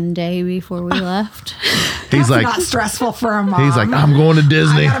one day before we left. He's That's like, not stressful for a mom. he's like, I'm going to I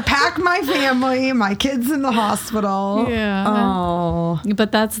Disney. gotta pack my family, my kids in the hospital. Yeah. Oh.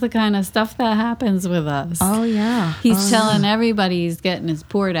 But that's the kind of stuff that happens with us. Oh yeah. He's telling everybody he's getting his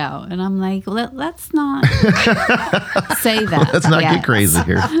port out. And I'm like, let's not say that. Let's not yet. get crazy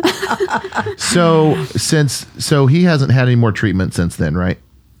here. So he hasn't had any more treatment since then, right?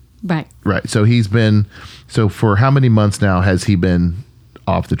 Right. Right. So for how many months now has he been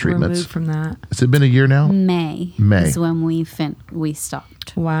off the treatments? Removed from that. Has it been a year now? May is when we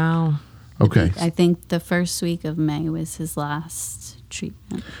stopped. Wow. Okay. I think the first week of May was his last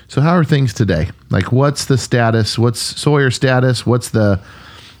treatment. So how are things today? Like, what's the status? What's Sawyer's status? What's the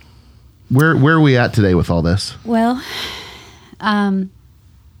where are we at today with all this? Well,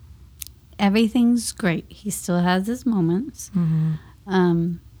 everything's great. He still has his moments.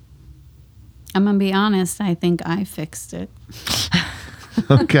 I'm gonna be honest. I think I fixed it.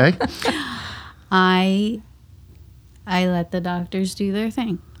 Okay. I let the doctors do their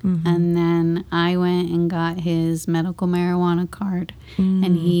thing. And then I went and got his medical marijuana card.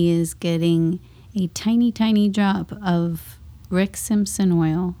 And he is getting a tiny, tiny drop of Rick Simpson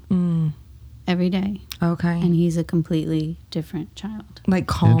oil every day. Okay. And he's a completely different child. Like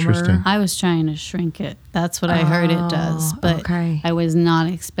calmer. Interesting. I was trying to shrink it. That's what I heard it does. But okay. I was not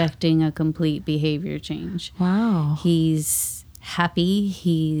expecting a complete behavior change. Wow. He's happy.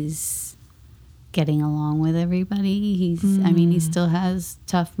 He's getting along with everybody. He still has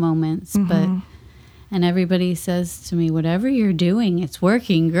tough moments, but, and everybody says to me, whatever you're doing, it's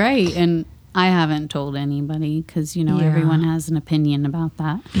working great. And I haven't told anybody because, everyone has an opinion about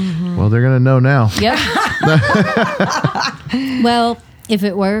that. Well, they're going to know now. Yep. Well, if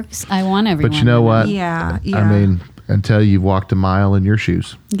it works, I want everyone But you know to what? Yeah. I mean, until you've walked a mile in your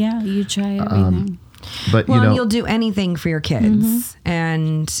shoes. Yeah, you try everything. But, Well, and you'll do anything for your kids.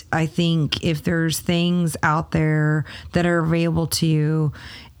 And I think if there's things out there that are available to you,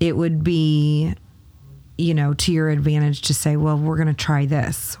 it would be, to your advantage to say, well, we're going to try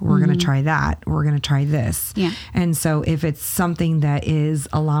this. We're going to try that. We're going to try this. Yeah. And so if it's something that is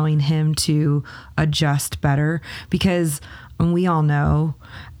allowing him to adjust better, because we all know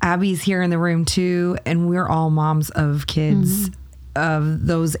Abby's here in the room too, and we're all moms of kids of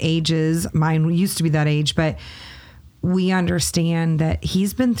those ages. Mine used to be that age, but we understand that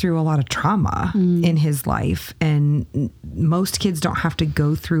he's been through a lot of trauma in his life, and most kids don't have to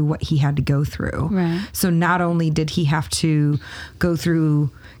go through what he had to go through. Right. So not only did he have to go through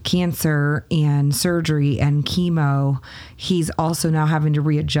cancer and surgery and chemo, he's also now having to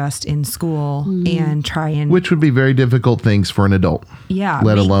readjust in school and try and which would be very difficult things for an adult.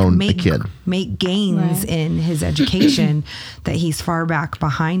 Let alone a kid. Make gains in his education that he's far back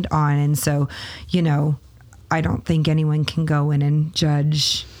behind on. And so, I don't think anyone can go in and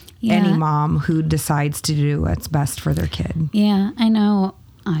judge any mom who decides to do what's best for their kid. Yeah, I know.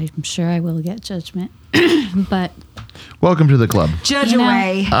 I'm sure I will get judgment, but Welcome to the club. Judge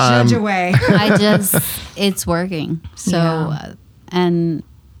away. Judge away. it's working. So, and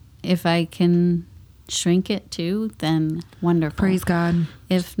if I can shrink it too, then wonderful. Praise God.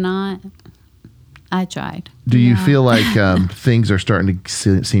 If not, I tried. Do you feel like things are starting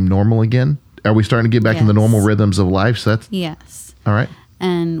to seem normal again? Are we starting to get back in the normal rhythms of life? So that's Yes. all right.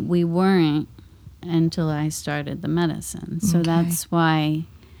 And we weren't until I started the medicine. So that's why,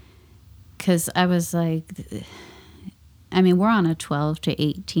 because I was like, we're on a 12 to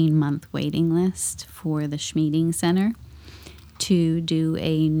 18 month waiting list for the Schmeeding Center to do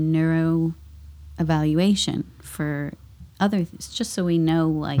a neuro evaluation for other things, just so we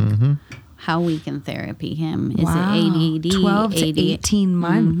know how we can therapy him. Is it ADD? 12 to 18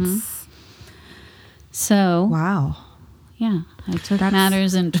 months. So, Wow. yeah, I took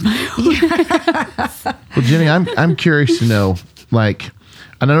matters into my own hands. Well, Jenny, I'm curious to know,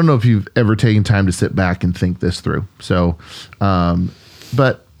 and I don't know if you've ever taken time to sit back and think this through. So,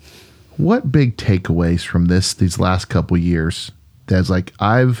 but what big takeaways from these last couple years that's this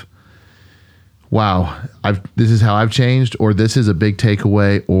is how I've changed, or this is a big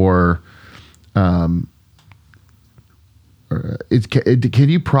takeaway, or can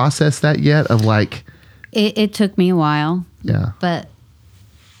you process that yet? Of It took me a while. Yeah. But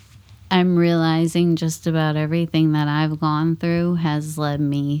I'm realizing just about everything that I've gone through has led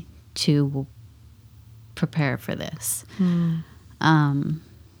me to prepare for this.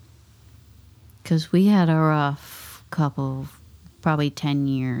 Because we had a rough couple, probably 10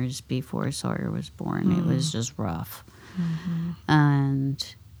 years before Sawyer was born. It was just rough. And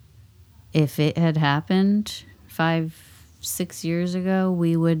if it had happened 5-6 years ago,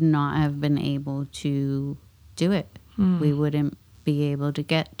 we would not have been able to do it. We wouldn't be able to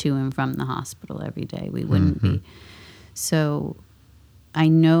get to and from the hospital every day. We wouldn't be. So I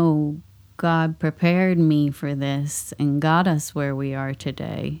know God prepared me for this and got us where we are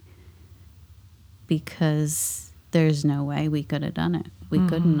today, because there's no way we could have done it. We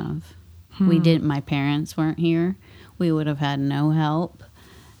couldn't have. We didn't. My parents weren't here. We would have had no help.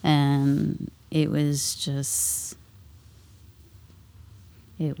 And it was just...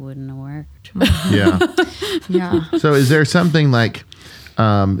 it wouldn't have worked. Yeah. Yeah. So is there something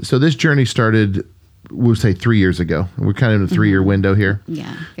so this journey started, we'll say 3 years ago. We're kind of in a 3-year window here.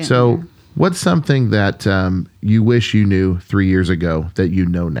 Yeah. So there. what's something that you wish you knew 3 years ago that you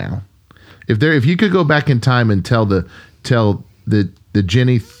know now? If you could go back in time and tell the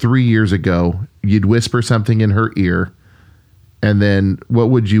Jenny 3 years ago, you'd whisper something in her ear, and then what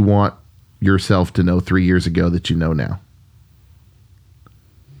would you want yourself to know 3 years ago that you know now?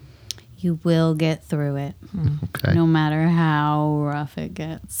 You will get through it. Okay. No matter how rough it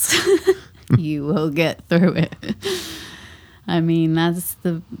gets. You will get through it. That's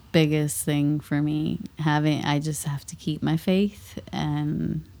the biggest thing for me. I just have to keep my faith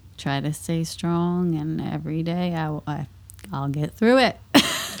and try to stay strong, and every day I'll get through it.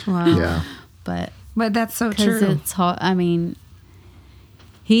 Wow. Yeah. But that's so because true. it's hard. I mean,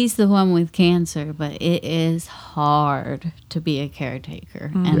 he's the one with cancer, but it is hard to be a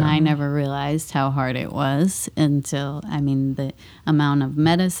caretaker. And I never realized how hard it was until, I mean, the amount of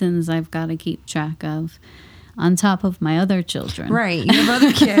medicines I've got to keep track of on top of my other children. Right. You have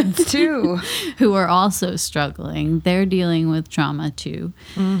other kids too. Who are also struggling. They're dealing with trauma too.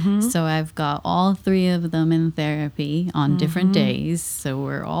 So I've got all 3 of them in therapy on different days. So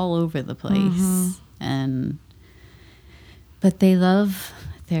we're all over the place. But they love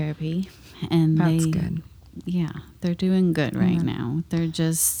therapy, and That's good. Yeah, they're doing good right now.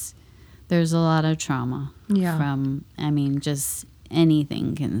 There's a lot of trauma from, I mean, just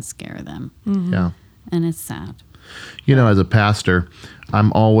anything can scare them. Yeah. And it's sad. You know, as a pastor,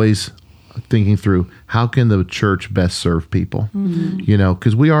 I'm always thinking through how can the church best serve people? You know,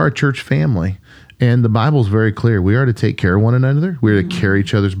 because we are a church family. And the Bible's very clear. We are to take care of one another. We're to carry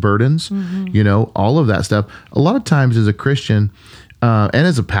each other's burdens, you know, all of that stuff. A lot of times as a Christian and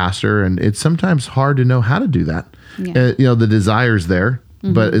as a pastor, and it's sometimes hard to know how to do that. You know, the desire's there,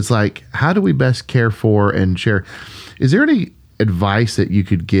 but it's like, how do we best care for and share? Is there any advice that you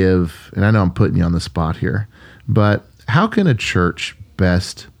could give? And I know I'm putting you on the spot here, but how can a church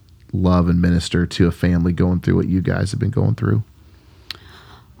best love and minister to a family going through what you guys have been going through?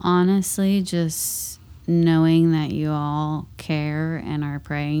 Honestly, just knowing that you all care and are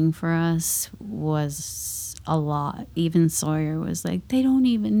praying for us was a lot. Even Sawyer was like, they don't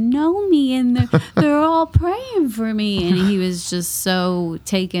even know me, and they're all praying for me. And he was just so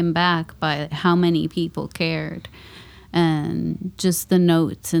taken back by how many people cared. And just the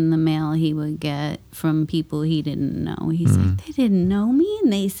notes in the mail he would get from people he didn't know. He's like, they didn't know me,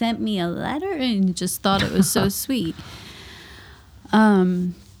 and they sent me a letter, and just thought it was so sweet.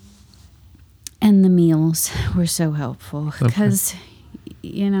 And the meals were so helpful because,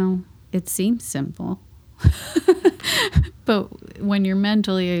 you know, it seems simple. But when you're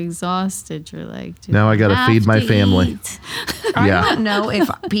mentally exhausted, you're like, now I got to feed my family. I don't know if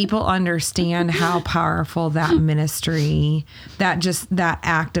people understand how powerful that ministry, that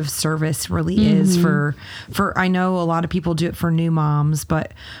act of service really is for I know a lot of people do it for new moms,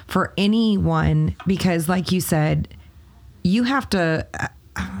 but for anyone, because like you said, you have to,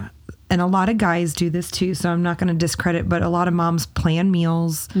 and a lot of guys do this too, so I'm not going to discredit, but a lot of moms plan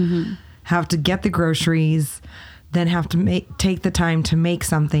meals, have to get the groceries, then have to take the time to make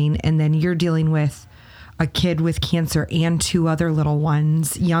something, and then you're dealing with a kid with cancer and 2 other little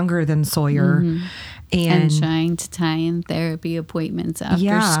ones younger than Sawyer. And trying to tie in therapy appointments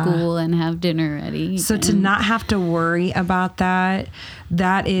after school and have dinner ready. So to not have to worry about that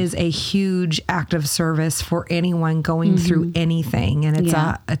is a huge act of service for anyone going through anything. And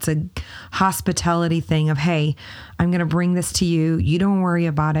it's a hospitality thing of, hey, I'm going to bring this to you. You don't worry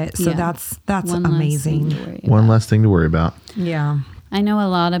about it. So that's One amazing. One less thing to worry about. Yeah. I know a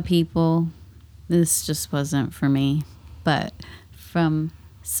lot of people, this just wasn't for me, but from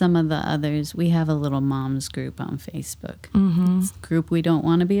some of the others, we have a little moms group on Facebook. It's a group we don't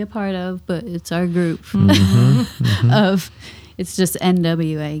want to be a part of, but it's our group of, it's just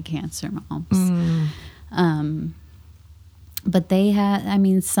NWA Cancer Moms. But they had, I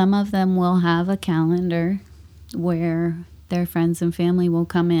mean, some of them will have a calendar where their friends and family will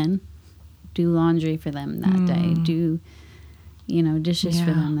come in, do laundry for them that day, do, you know, dishes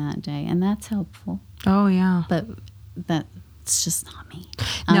for them that day. And that's helpful. Oh, yeah. But that's just not me.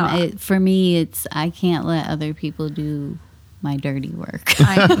 No. For me, it's, I can't let other people do my dirty work.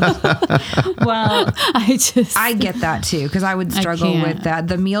 Well, I get that too, because I would struggle with that.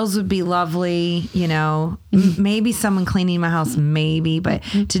 The meals would be lovely, you know, maybe someone cleaning my house, maybe, but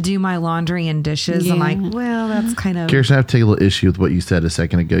to do my laundry and dishes, I'm like, well, that's kind of. Kirsten, I have to take a little issue with what you said a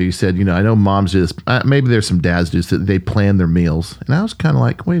second ago. You said, you know, I know moms do this. Maybe there's some dads do this, that they plan their meals. And I was kind of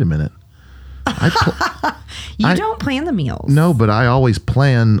like, wait a minute. You don't plan the meals. No, but I always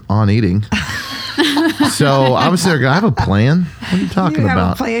plan on eating. So I was there. I have a plan. What are you talking you have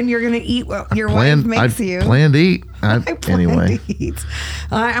about? A plan. You're going to eat what your wife makes you. Plan to eat. Anyway,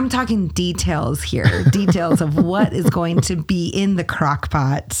 I'm talking details here. Details of what is going to be in the crock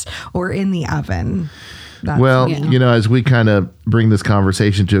pot or in the oven. You know, as we kind of bring this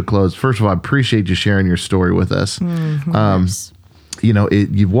conversation to a close, first of all, I appreciate you sharing your story with us. You know,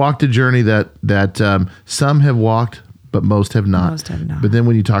 you've walked a journey that some have walked, but most have not. Most have not. But then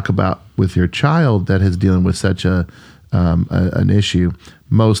when you talk about with your child that is dealing with such an issue,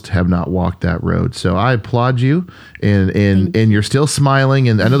 most have not walked that road. So I applaud you, and you're still smiling.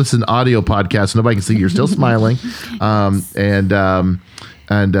 And I know this is an audio podcast, so nobody can see you're still smiling.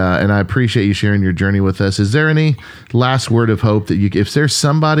 And I appreciate you sharing your journey with us. Is there any last word of hope that if there's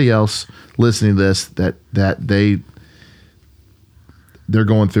somebody else listening to this that they're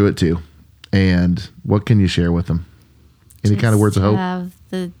going through it too, and what can you share with them? Any kind of words of hope? Have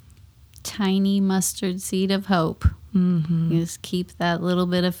the tiny mustard seed of hope. Just keep that little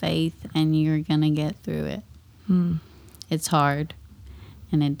bit of faith, and you're gonna get through it. It's hard,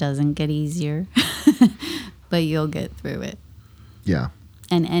 and it doesn't get easier, but you'll get through it. Yeah.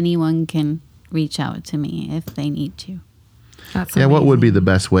 And anyone can reach out to me if they need to. That's Yeah, what amazing. would be the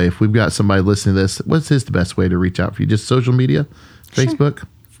best way? If we've got somebody listening to this, what's the best way to reach out for you? Just social media? Facebook?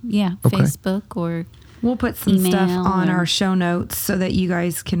 Yeah, Okay. Facebook or We'll put some stuff email on or- our show notes so that you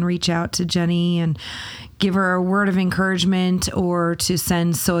guys can reach out to Jenny and give her a word of encouragement or to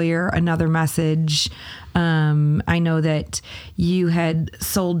send Sawyer another message. I know that you had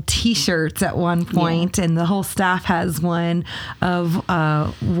sold T-shirts at one point, and the whole staff has one of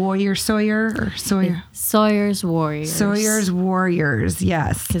Warrior Sawyer or Sawyer. Sawyer's Warriors. Sawyer's Warriors,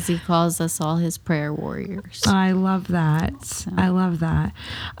 yes. Because he calls us all his prayer warriors. I love that. I love that.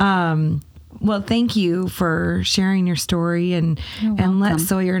 Well, thank you for sharing your story and let welcome.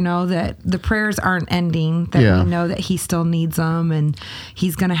 Sawyer know that the prayers aren't ending, that Yeah. we know that he still needs them and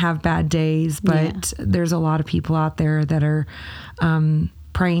he's going to have bad days, but there's a lot of people out there that are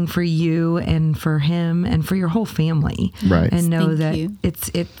praying for you and for him and for your whole family. Right. And know Thank that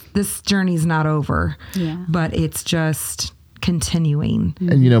you. this journey's not over, Yeah. but it's just continuing.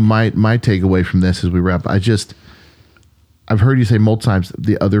 And my takeaway from this as we wrap, I've heard you say multiple times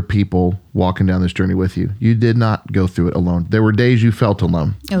the other people walking down this journey with you. You did not go through it alone. There were days you felt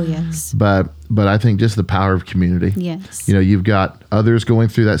alone, Oh, yes. but I think just the power of community. Yes. You've got others going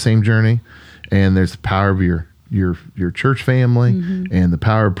through that same journey, and there's the power of your church family and the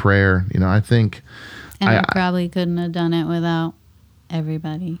power of prayer. I think And I probably couldn't have done it without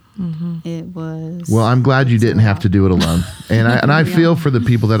everybody. It was. Well, I'm glad you didn't have to do it alone. And I feel for the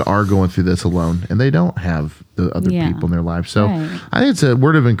people that are going through this alone and they don't have the other Yeah. people in their life. So Right. I think it's a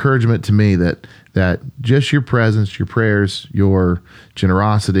word of encouragement to me that just your presence, your prayers, your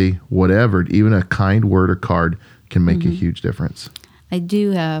generosity, whatever, even a kind word or card can make a huge difference. I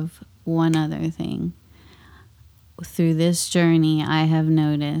do have one other thing. Through this journey, I have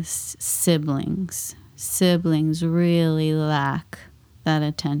noticed siblings really lack that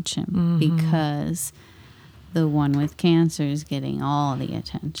attention because the one with cancer is getting all the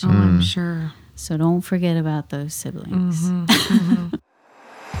attention. Oh, I'm sure. So don't forget about those siblings.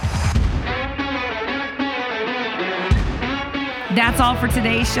 That's all for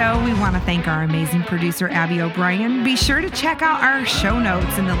today's show. We want to thank our amazing producer, Abby O'Brien. Be sure to check out our show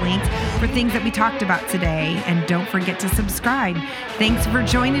notes and the links for things that we talked about today. And don't forget to subscribe. Thanks for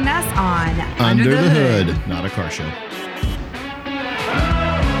joining us on Under the Hood, not a car show.